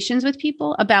conversations with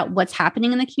people about what's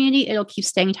happening in the community, it'll keep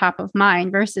staying top of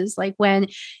mind versus when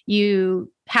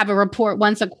you have a report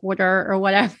once a quarter or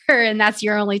whatever, and that's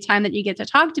your only time that you get to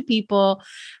talk to people.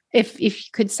 If you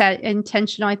could set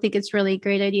intentional, I think it's really a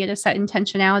great idea to set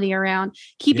intentionality around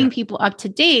keeping people up to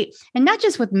date, and not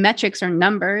just with metrics or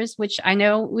numbers, which I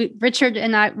know Richard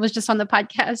and I was just on the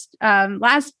podcast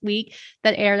last week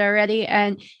that aired already.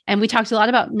 And we talked a lot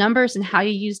about numbers and how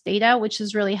you use data, which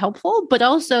is really helpful, but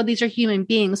also these are human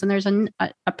beings and there's a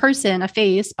person, a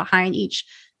face behind each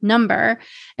number.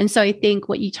 And so I think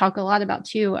what you talk a lot about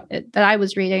too, that I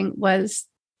was reading was,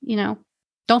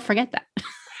 don't forget that.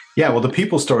 Yeah, well, the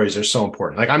people stories are so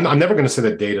important. I'm never going to say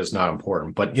that data is not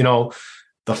important, but the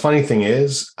funny thing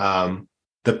is,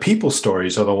 the people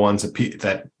stories are the ones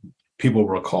that people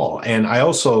recall. And I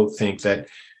also think that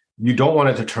you don't want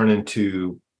it to turn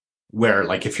into where,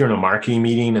 if you're in a marketing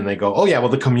meeting and they go, "Oh yeah, well,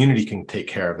 the community can take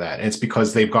care of that." And it's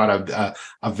because they've got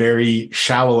a very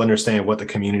shallow understanding of what the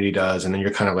community does, and then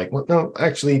you're kind of like, "Well, no,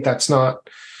 actually, that's not."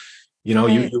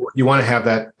 Right. You want to have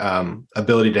that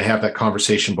ability to have that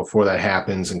conversation before that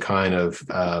happens, and kind of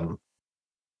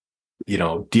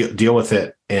deal with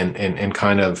it and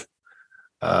kind of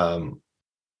have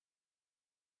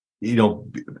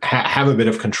a bit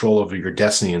of control over your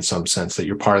destiny in some sense, that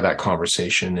you're part of that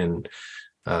conversation. And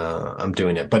I'm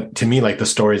doing it, but to me, the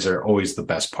stories are always the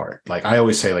best part. I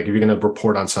always say, if you're going to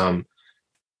report on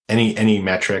any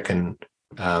metric, and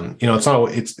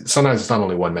sometimes it's not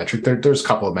only one metric. There's a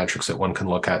couple of metrics that one can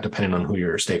look at depending on who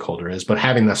your stakeholder is, but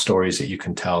having the stories that you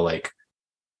can tell,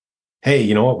 hey,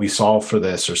 you know what, we solved for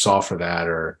this or solved for that,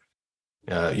 or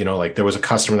there was a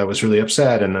customer that was really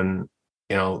upset, and then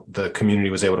the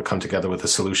community was able to come together with a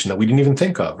solution that we didn't even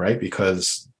think of, right?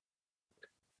 Because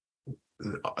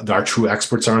our true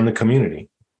experts are in the community.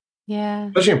 Yeah,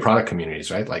 especially in product communities,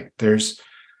 right? There's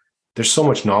so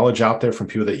much knowledge out there from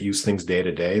people that use things day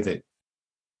to day,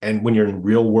 and when you're in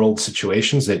real world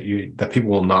situations that people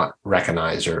will not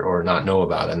recognize or not know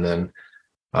about, and then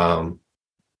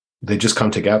they just come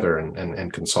together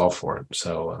and can solve for it.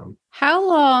 So how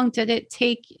long do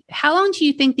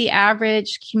you think the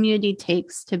average community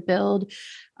takes to build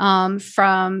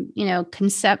from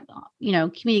concept,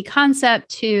 community concept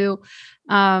to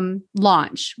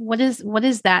launch? What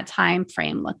does that time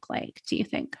frame look like, do you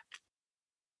think?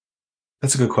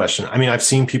 That's a good question. I mean, I've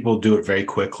seen people do it very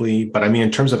quickly, but I mean,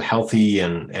 in terms of healthy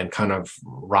and kind of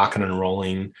rocking and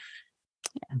rolling,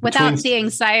 without the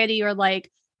anxiety or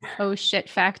like, oh shit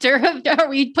factor of, are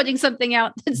we putting something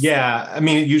out? Yeah. I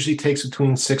mean, it usually takes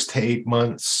between 6 to 8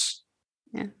 months,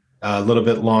 yeah, a little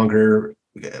bit longer,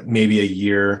 maybe a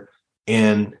year.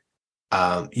 And,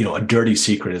 a dirty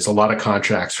secret is a lot of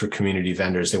contracts for community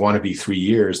vendors, they want to be 3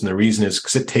 years. And the reason is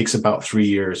because it takes about 3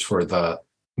 years for the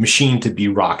machine to be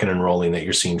rocking and rolling, that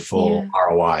you're seeing full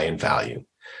ROI and value.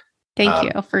 Thank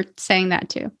you for saying that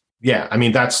too. Yeah. I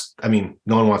mean,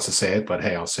 no one wants to say it, but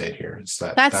hey, I'll say it here. It's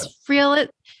that's real.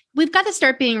 We've got to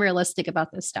start being realistic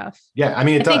about this stuff. Yeah. I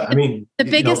mean, the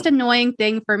biggest annoying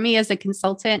thing for me as a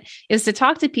consultant is to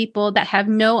talk to people that have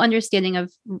no understanding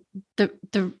of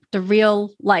the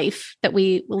real life that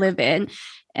we live in.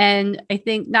 And I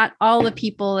think not all the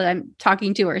people that I'm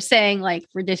talking to are saying like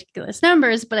ridiculous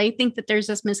numbers, but I think that there's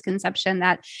this misconception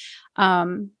that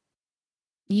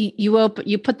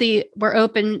you put the "we're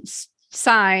open"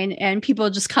 sign and people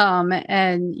just come,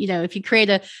 and if you create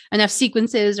enough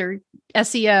sequences or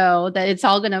SEO that it's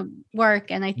all going to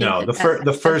work. And I think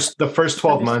the first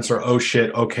 12 months are, oh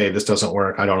shit, okay, this doesn't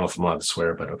work. I don't know if I'm allowed to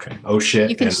swear, but okay, oh shit.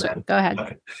 You can go ahead.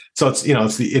 Okay. So it's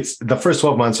it's the first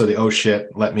 12 months are the, oh shit,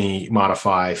 let me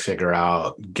modify, figure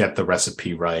out, get the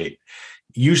recipe right.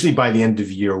 Usually by the end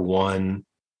of year one,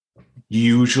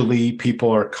 usually people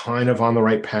are kind of on the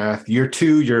right path. Year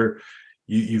two,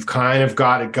 you've kind of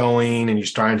got it going and you're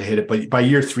starting to hit it. But by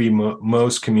year three,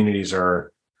 most communities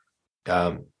are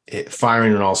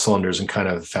firing on all cylinders and kind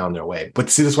of found their way. But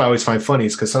see, this is what I always find funny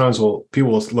is because sometimes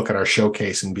people will look at our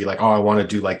showcase and be like, oh, I want to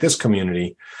do like this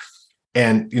community.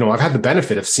 And, I've had the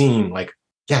benefit of seeing like,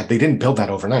 yeah, they didn't build that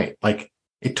overnight. Like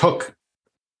it took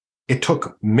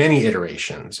many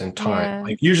iterations and time. Yeah.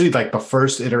 Like usually like the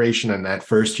first iteration in that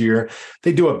first year,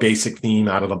 they do a basic theme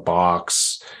out of the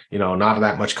box, not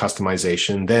that much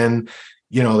customization. Then,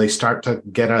 they start to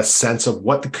get a sense of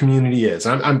what the community is.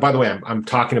 I'm by the way, I'm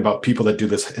talking about people that do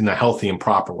this in a healthy and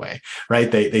proper way, right?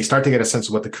 They start to get a sense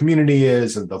of what the community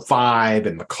is and the vibe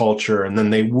and the culture. And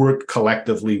then they work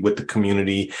collectively with the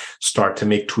community, start to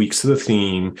make tweaks to the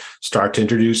theme, start to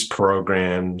introduce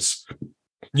programs.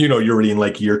 You're already in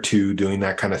like year two doing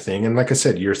that kind of thing. And like I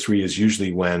said, year three is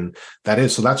usually when that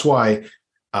is. So that's why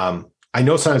I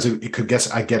know sometimes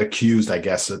I get accused,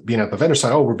 of being at the vendor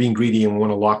side, oh, we're being greedy and we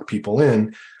want to lock people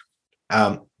in.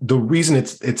 The reason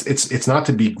it's not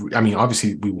to be, I mean,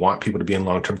 obviously we want people to be in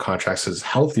long-term contracts as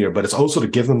healthier, but it's also to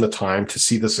give them the time to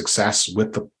see the success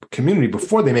with the community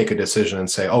before they make a decision and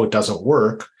say, oh, it doesn't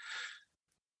work,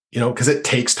 because it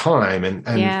takes time. And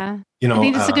yeah, I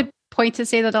think that's a good point to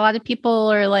say that a lot of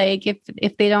people are like,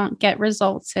 if they don't get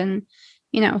results in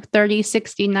 30,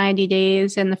 60, 90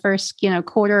 days in the first,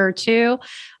 quarter or two.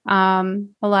 A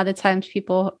lot of times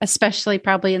people, especially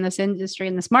probably in this industry,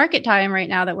 in this market time right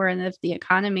now that we're in the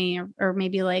economy, or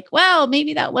maybe like, well,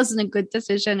 maybe that wasn't a good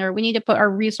decision, or we need to put our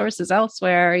resources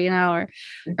elsewhere,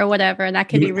 or whatever. And that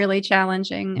can be really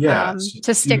challenging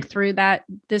to stick through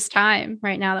this time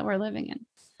right now that we're living in.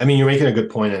 I mean, you're making a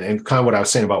good point, and kind of what I was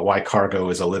saying about why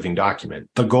Cargo is a living document.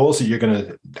 The goals that you're going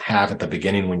to have at the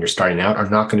beginning when you're starting out are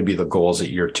not going to be the goals at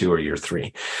year two or year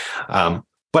three.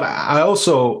 But I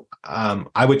also,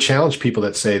 I would challenge people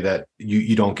that say that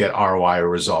you don't get ROI or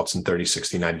results in 30,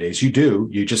 60, 90 days. You do.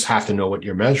 You just have to know what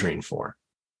you're measuring for.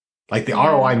 Like the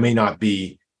ROI may not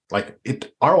be like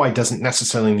it. ROI doesn't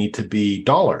necessarily need to be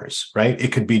dollars, right?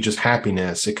 It could be just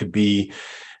happiness. It could be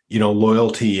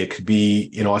loyalty, it could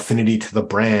be, affinity to the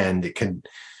brand, it can,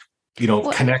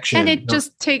 connection. And it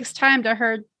just takes time to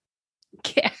herd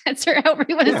cats, or however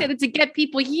you want to say it, to get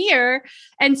people here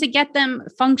and to get them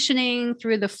functioning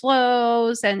through the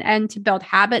flows and to build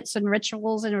habits and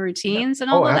rituals and routines and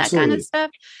all of that kind of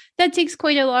stuff. That takes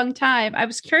quite a long time. I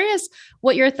was curious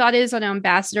what your thought is on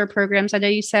ambassador programs. I know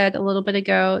you said a little bit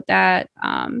ago that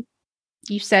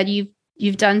you said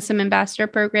you've done some ambassador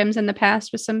programs in the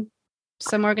past with some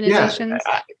organizations.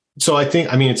 Yeah. So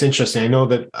it's interesting. I know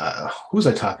that who was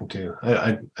I talking to?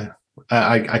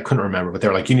 I couldn't remember, but they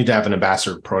were like, you need to have an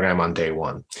ambassador program on day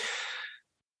one.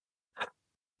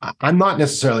 I'm not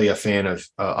necessarily a fan of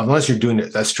unless you're doing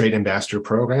a straight ambassador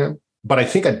program, but I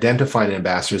think identifying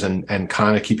ambassadors and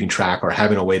kind of keeping track or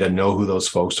having a way to know who those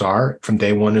folks are from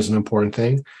day one is an important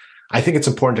thing. I think it's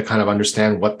important to kind of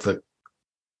understand what the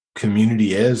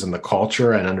community is and the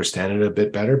culture and understand it a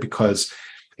bit better, because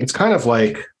it's kind of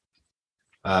like,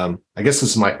 I guess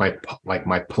this is my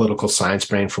political science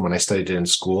brain from when I studied it in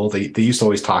school. They used to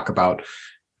always talk about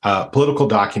political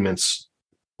documents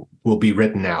will be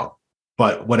written out,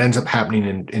 but what ends up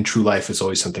happening in true life is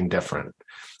always something different.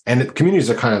 communities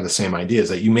are kind of the same idea, is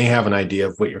that you may have an idea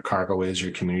of what your cargo is,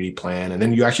 your community plan, and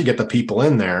then you actually get the people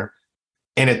in there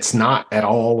and it's not at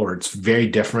all, or it's very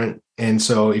different. And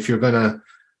so if you're going to,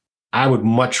 I would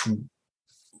much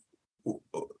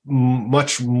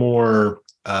more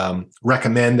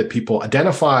recommend that people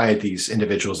identify these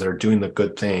individuals that are doing the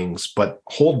good things, but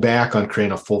hold back on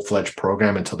creating a full-fledged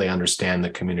program until they understand the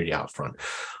community out front.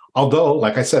 Although,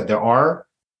 like I said, there are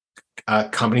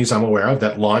companies I'm aware of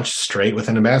that launch straight with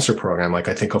an ambassador program, like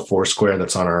I think of Foursquare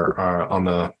that's on on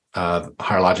the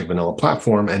Higher Logic Vanilla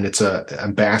platform, and it's a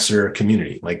ambassador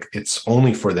community. Like it's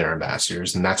only for their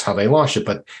ambassadors, and that's how they launch it.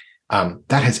 But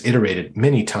that has iterated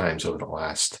many times over the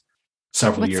last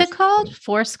several years. What's it called?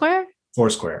 Foursquare?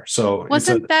 Foursquare. So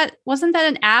wasn't that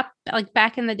an app like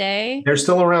back in the day? They're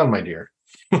still around, my dear.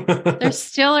 They're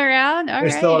still around. All they're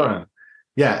right. still around.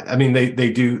 Yeah, I mean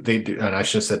they do, and I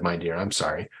should have said my dear. I'm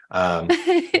sorry, but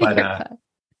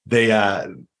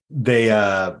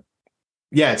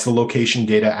yeah, it's the location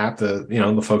data app.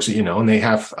 The folks that and they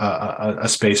have a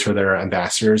space for their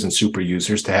ambassadors and super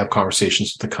users to have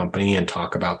conversations with the company and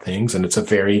talk about things. And it's a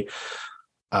very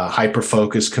hyper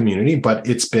focused community, but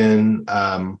it's been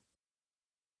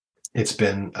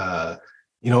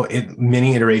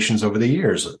many iterations over the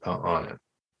years on it.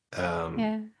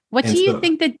 Yeah. What do you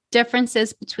think the difference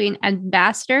is between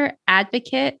ambassador,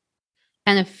 advocate,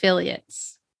 and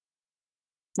affiliates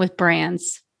with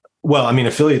brands? Well, I mean,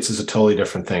 affiliates is a totally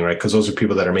different thing, right? Because those are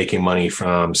people that are making money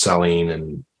from selling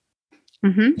and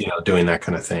doing that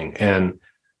kind of thing. And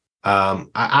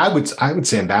I would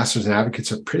say ambassadors and advocates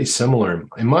are pretty similar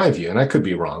in my view, and I could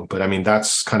be wrong, but I mean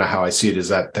that's kind of how I see it. Is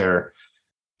that they're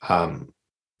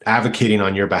advocating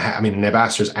on your behalf. I mean, an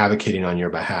ambassador is advocating on your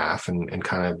behalf and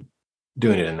kind of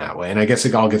doing it in that way. And I guess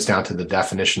it all gets down to the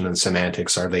definition and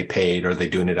semantics. Are they paid? Or are they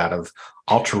doing it out of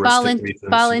altruistic reasons?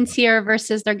 Volunteer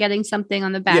versus they're getting something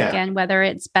on the back end, whether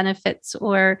it's benefits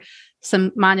or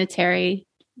some monetary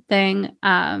thing.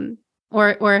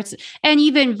 Or it's, and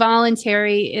even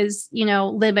voluntary is,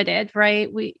 limited, right?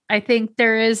 I think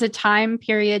there is a time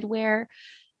period where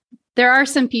there are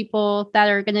some people that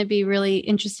are going to be really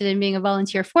interested in being a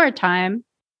volunteer for a time.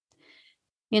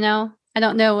 I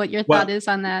don't know what your thought is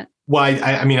on that. Well,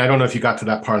 I mean, I don't know if you got to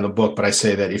that part in the book, but I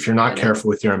say that if you're not careful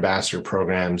with your ambassador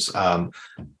programs,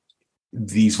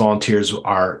 these volunteers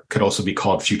could also be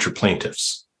called future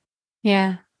plaintiffs.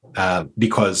 Yeah.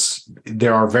 Because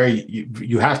there are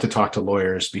you have to talk to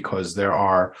lawyers because there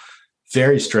are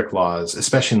very strict laws,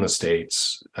 especially in the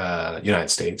States, United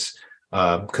States,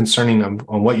 concerning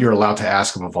on what you're allowed to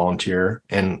ask of a volunteer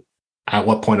and at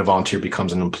what point a volunteer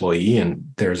becomes an employee.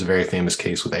 And there's a very famous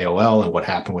case with AOL and what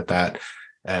happened with that.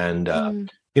 And,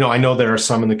 I know there are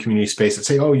some in the community space that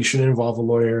say, oh, you shouldn't involve a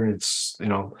lawyer. It's,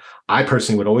 I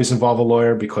personally would always involve a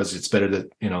lawyer because it's better to,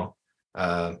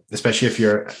 especially if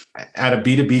you're at a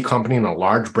B2B company and a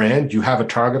large brand, you have a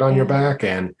target on your back,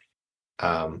 and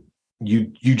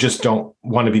you just don't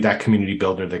want to be that community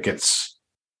builder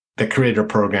that created a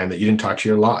program that you didn't talk to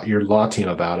your law team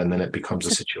about, and then it becomes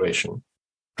a situation.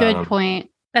 Good point.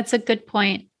 That's a good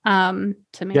point. To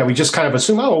me. Yeah, we just kind of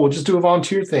assume, we'll just do a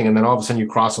volunteer thing, and then all of a sudden you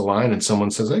cross a line, and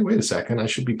someone says, "Hey, wait a second, I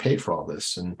should be paid for all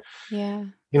this." And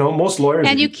most lawyers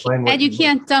and you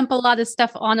can't dump a lot of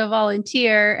stuff on a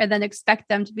volunteer and then expect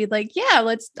them to be like,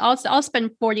 "Yeah, I'll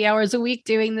spend 40 hours a week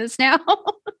doing this now."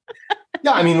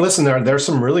 Yeah, I mean, listen, there's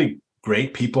some really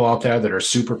great people out there that are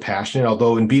super passionate.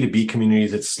 Although in B2B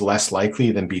communities, it's less likely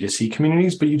than B2C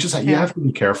communities, but you have to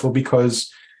be careful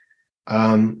because.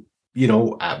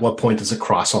 At what point does it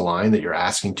cross a line that you're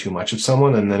asking too much of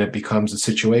someone, and then it becomes a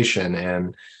situation?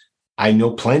 And I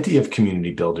know plenty of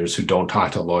community builders who don't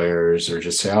talk to lawyers or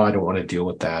just say, "Oh, I don't want to deal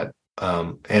with that."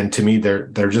 And to me, they're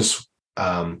just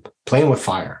playing with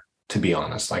fire. To be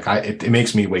honest, like it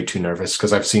makes me way too nervous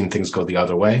because I've seen things go the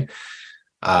other way.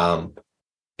 And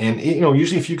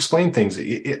usually if you explain things,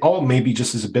 it all maybe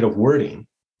just is a bit of wording.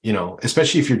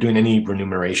 Especially if you're doing any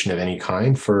remuneration of any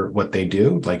kind for what they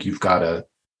do, like you've got to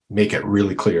make it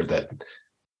really clear that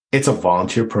it's a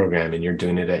volunteer program and you're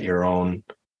doing it at your own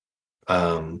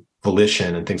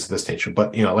volition and things of this nature.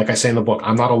 But, like I say in the book,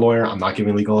 I'm not a lawyer. I'm not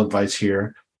giving legal advice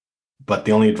here. But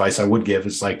the only advice I would give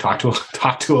is like talk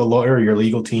to a lawyer or your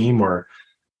legal team, or,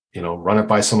 run it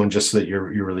by someone just so that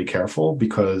you're really careful,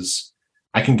 because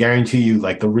I can guarantee you,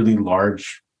 like the really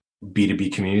large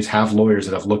B2B communities have lawyers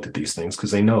that have looked at these things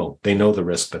because they know the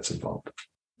risk that's involved.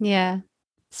 Yeah.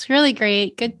 It's really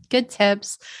great. Good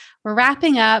tips. We're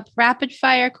wrapping up. Rapid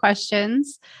fire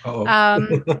questions.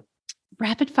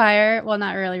 Rapid fire. Well,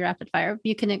 not really rapid fire.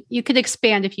 You could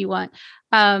expand if you want.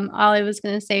 All I was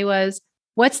going to say was,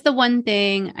 what's the one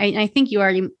thing, I think you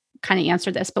already kind of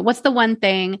answer this, but what's the one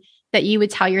thing that you would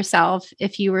tell yourself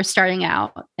if you were starting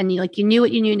out and you knew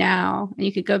what you knew now, and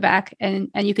you could go back and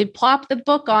you could plop the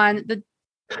book on the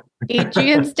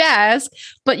Adrian's desk,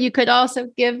 but you could also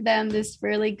give them this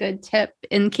really good tip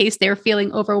in case they're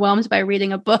feeling overwhelmed by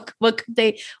reading a book? What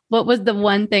would the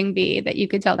one thing be that you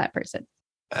could tell that person,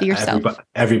 to yourself?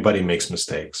 Everybody makes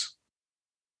mistakes.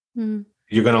 Mm.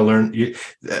 You're going to learn,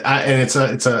 and it's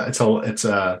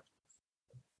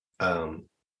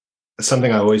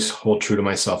something I always hold true to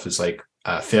myself is like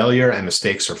failure and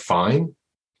mistakes are fine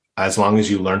as long as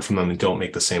you learn from them and don't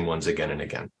make the same ones again and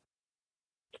again.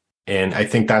 And I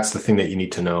think that's the thing that you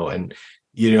need to know. And,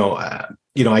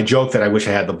 I joke that I wish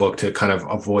I had the book to kind of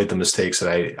avoid the mistakes that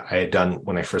I had done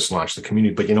when I first launched the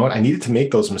community. But you know what? I needed to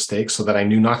make those mistakes so that I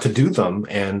knew not to do them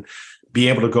and be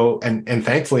able to go. And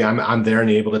thankfully, I'm there and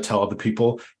able to tell other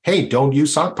people, hey, don't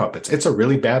use sock puppets. It's a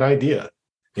really bad idea.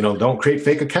 Don't create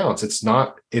fake accounts. It's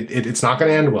not going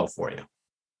to end well for you.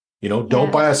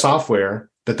 Don't buy a software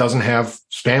that doesn't have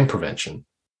spam prevention.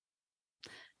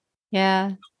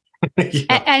 Yeah.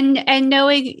 Yeah. And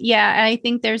knowing, and I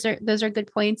think those are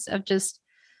good points of just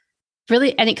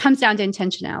really, and it comes down to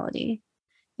intentionality.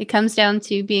 It comes down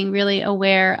to being really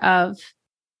aware of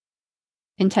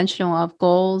intentional of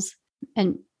goals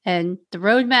and the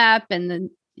roadmap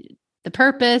and the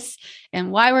purpose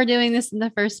and why we're doing this in the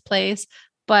first place.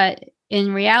 But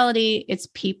in reality, it's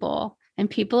people, and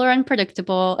people are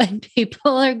unpredictable, and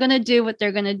people are going to do what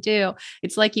they're going to do.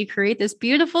 It's like you create this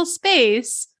beautiful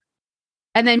space,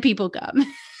 and then people come.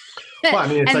 Well,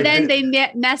 then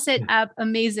they mess it up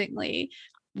amazingly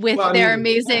with their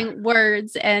amazing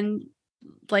words and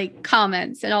like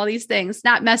comments and all these things.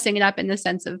 Not messing it up in the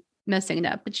sense of messing it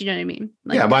up, but you know what I mean?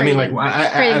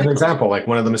 As an example, like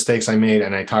one of the mistakes I made,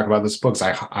 and I talk about this books,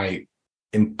 not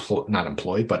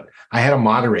employed, but I had a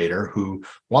moderator who,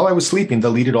 while I was sleeping,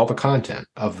 deleted all the content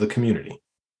of the community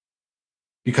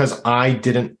because I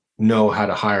didn't know how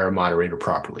to hire a moderator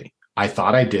properly. I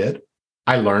thought I did.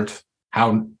 I learned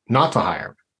how not to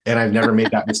hire, and I've never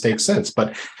made that mistake since.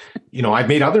 But, I've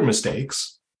made other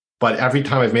mistakes, but every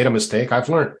time I've made a mistake, I've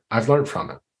learned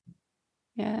from it.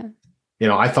 Yeah.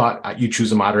 I thought you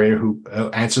choose a moderator who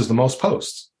answers the most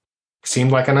posts.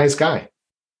 Seemed like a nice guy.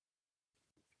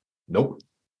 Nope.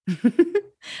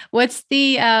 What's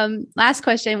the last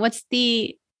question? What's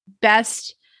the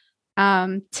best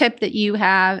tip that you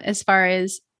have as far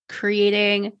as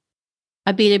creating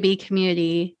a B2B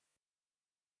community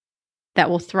that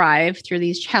will thrive through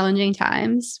these challenging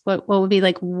times? What would be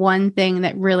like one thing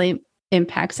that really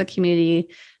impacts a community,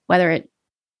 whether it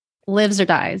lives or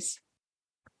dies?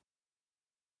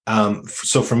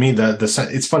 So for me,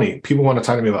 it's funny. People want to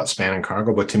talk to me about span and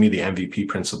cargo, but to me, the MVP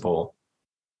principle,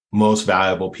 most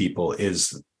valuable people,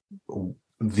 is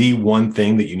the one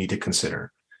thing that you need to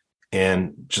consider.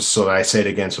 And just so that I say it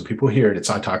again, so people hear it,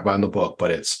 I talk about in the book,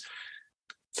 but it's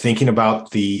thinking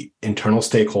about the internal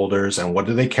stakeholders and what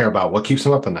do they care about? What keeps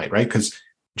them up at night, right? Because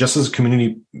just as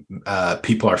community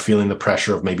people are feeling the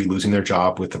pressure of maybe losing their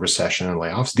job with the recession and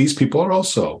layoffs, these people are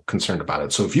also concerned about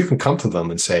it. So if you can come to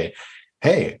them and say,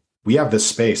 hey, we have this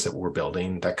space that we're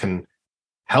building that can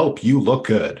help you look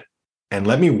good, and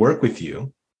let me work with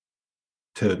you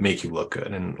to make you look good,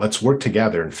 and let's work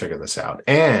together and figure this out.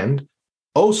 And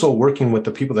also working with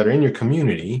the people that are in your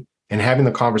community and having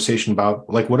the conversation about,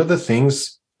 like, what are the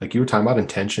things, like you were talking about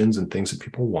intentions and things that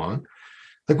people want.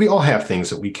 Like, we all have things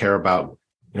that we care about,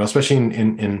 especially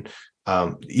in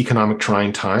economic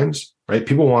trying times, right?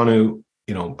 People want to,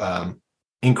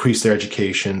 increase their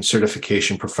education,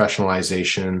 certification,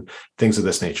 professionalization, things of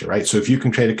this nature, right? So if you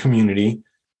can create a community,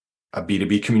 a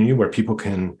B2B community where people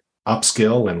can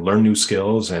upskill and learn new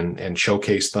skills and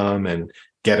showcase them and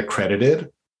get accredited,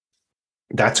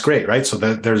 that's great, right? So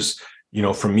that there's,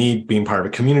 for me, being part of a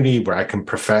community where I can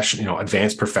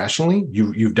advance professionally,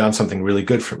 you've done something really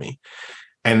good for me.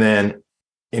 And then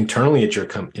internally at your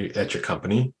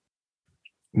company,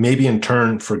 maybe in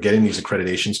turn for getting these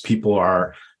accreditations, people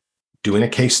are doing a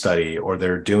case study, or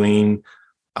they're doing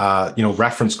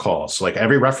reference calls. So like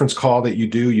every reference call that you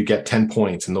do, you get 10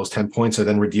 points, and those 10 points are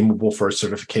then redeemable for a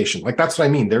certification. Like, that's what I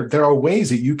mean. There are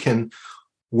ways that you can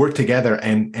work together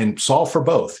and solve for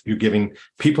both. You're giving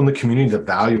people in the community the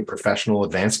value of professional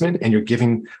advancement, and you're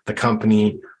giving the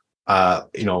company,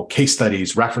 case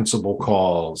studies, referenceable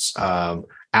calls,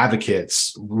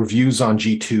 advocates, reviews on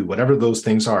G2, whatever those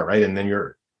things are, right? And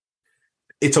then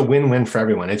it's a win-win for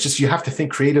everyone. It's just, you have to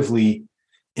think creatively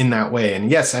in that way.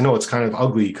 And yes, I know it's kind of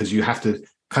ugly because you have to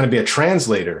kind of be a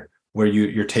translator where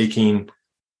you're taking,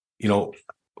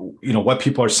 what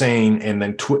people are saying and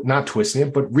then not twisting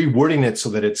it, but rewording it so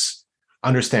that it's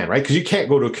understand, right? Because you can't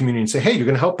go to a community and say, hey, you're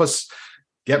going to help us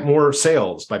get more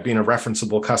sales by being a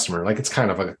referenceable customer. Like, it's kind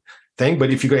of a thing.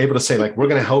 But if you're able to say, like, we're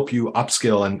going to help you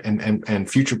upskill and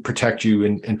future protect you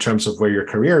in terms of where your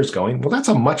career is going, well, that's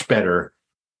a much better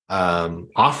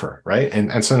offer, right?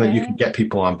 And something that you can get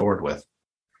people on board with.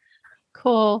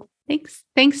 Cool.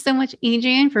 Thanks so much,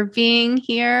 Adrian, for being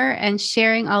here and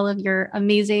sharing all of your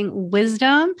amazing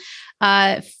wisdom.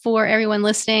 For everyone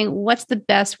listening, what's the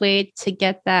best way to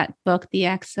get that book, The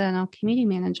Accidental Community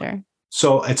Manager?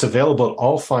 So it's available at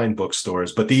all fine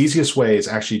bookstores, but the easiest way is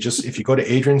actually just if you go to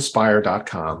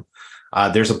adrianspire.com,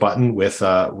 there's a button with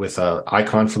a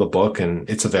icon for the book, and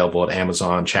it's available at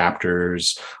Amazon,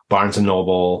 Chapters, Barnes and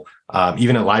Noble,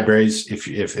 even at libraries.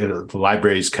 If the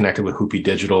library is connected with Hoopy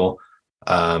Digital,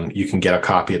 you can get a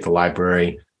copy at the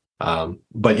library.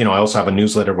 But I also have a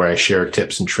newsletter where I share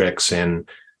tips and tricks, and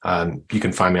you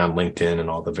can find me on LinkedIn and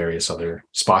all the various other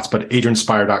spots. But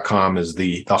adrianspire.com is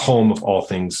the home of all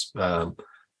things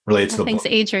related to the thanks,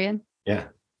 book. Adrian. Yeah,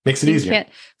 makes it easier.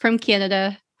 From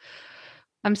Canada.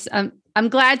 I'm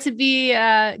glad to be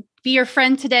your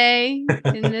friend today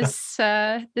in this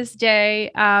this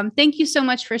day. Thank you so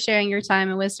much for sharing your time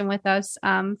and wisdom with us.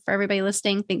 For everybody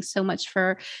listening, thanks so much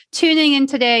for tuning in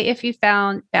today. If you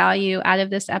found value out of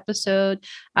this episode,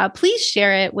 please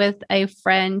share it with a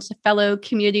friend, fellow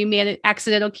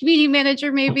accidental community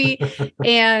manager, maybe.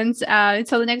 And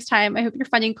until the next time, I hope you're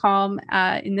finding calm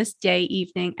in this day,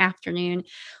 evening, afternoon,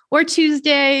 or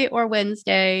Tuesday or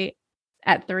Wednesday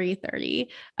at 3:30.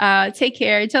 Take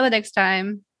care. Until the next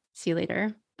time. See you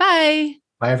later. Bye.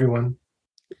 Bye, everyone.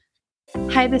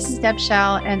 Hi, this is Deb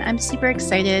Schell, and I'm super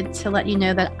excited to let you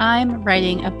know that I'm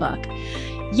writing a book.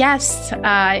 Yes,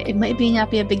 it might not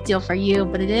be a big deal for you,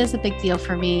 but it is a big deal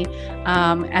for me.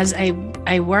 As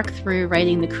I work through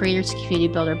writing the Creator to Community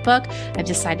Builder book, I've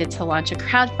decided to launch a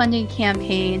crowdfunding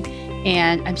campaign.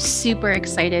 And I'm super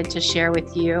excited to share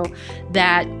with you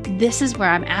that this is where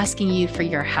I'm asking you for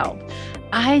your help.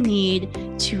 I need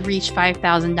to reach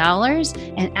 $5,000.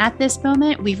 And at this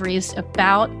moment, we've raised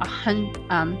about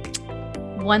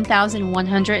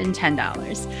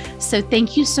 $1,110. So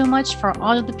thank you so much for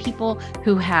all of the people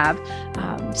who have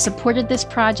supported this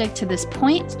project to this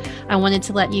point. I wanted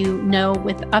to let you know,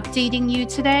 with updating you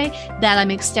today, that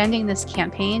I'm extending this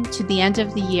campaign to the end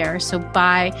of the year. So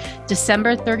by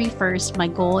December 31st, my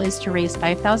goal is to raise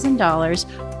 $5,000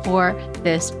 for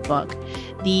this book.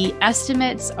 The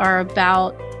estimates are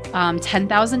about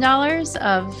 $10,000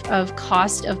 of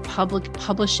cost of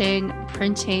publishing,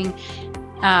 printing,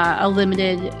 a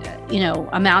limited,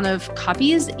 amount of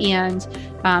copies, and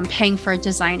paying for a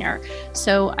designer.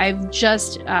 So I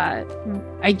just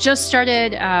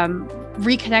started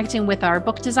reconnecting with our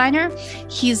book designer.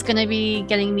 He's going to be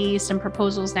getting me some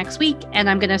proposals next week, and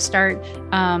I'm going to start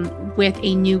with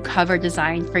a new cover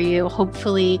design for you,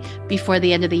 hopefully before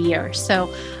the end of the year.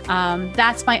 So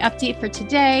that's my update for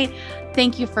today.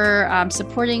 Thank you for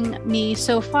supporting me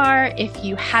so far. If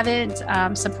you haven't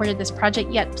supported this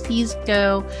project yet, please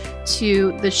go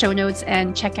to the show notes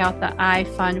and check out the I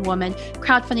Fund Woman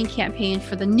crowdfunding campaign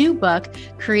for the new book,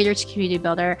 Creator to Community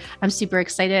Builder. I'm super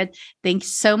excited. Thanks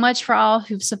so much for all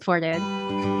who've supported.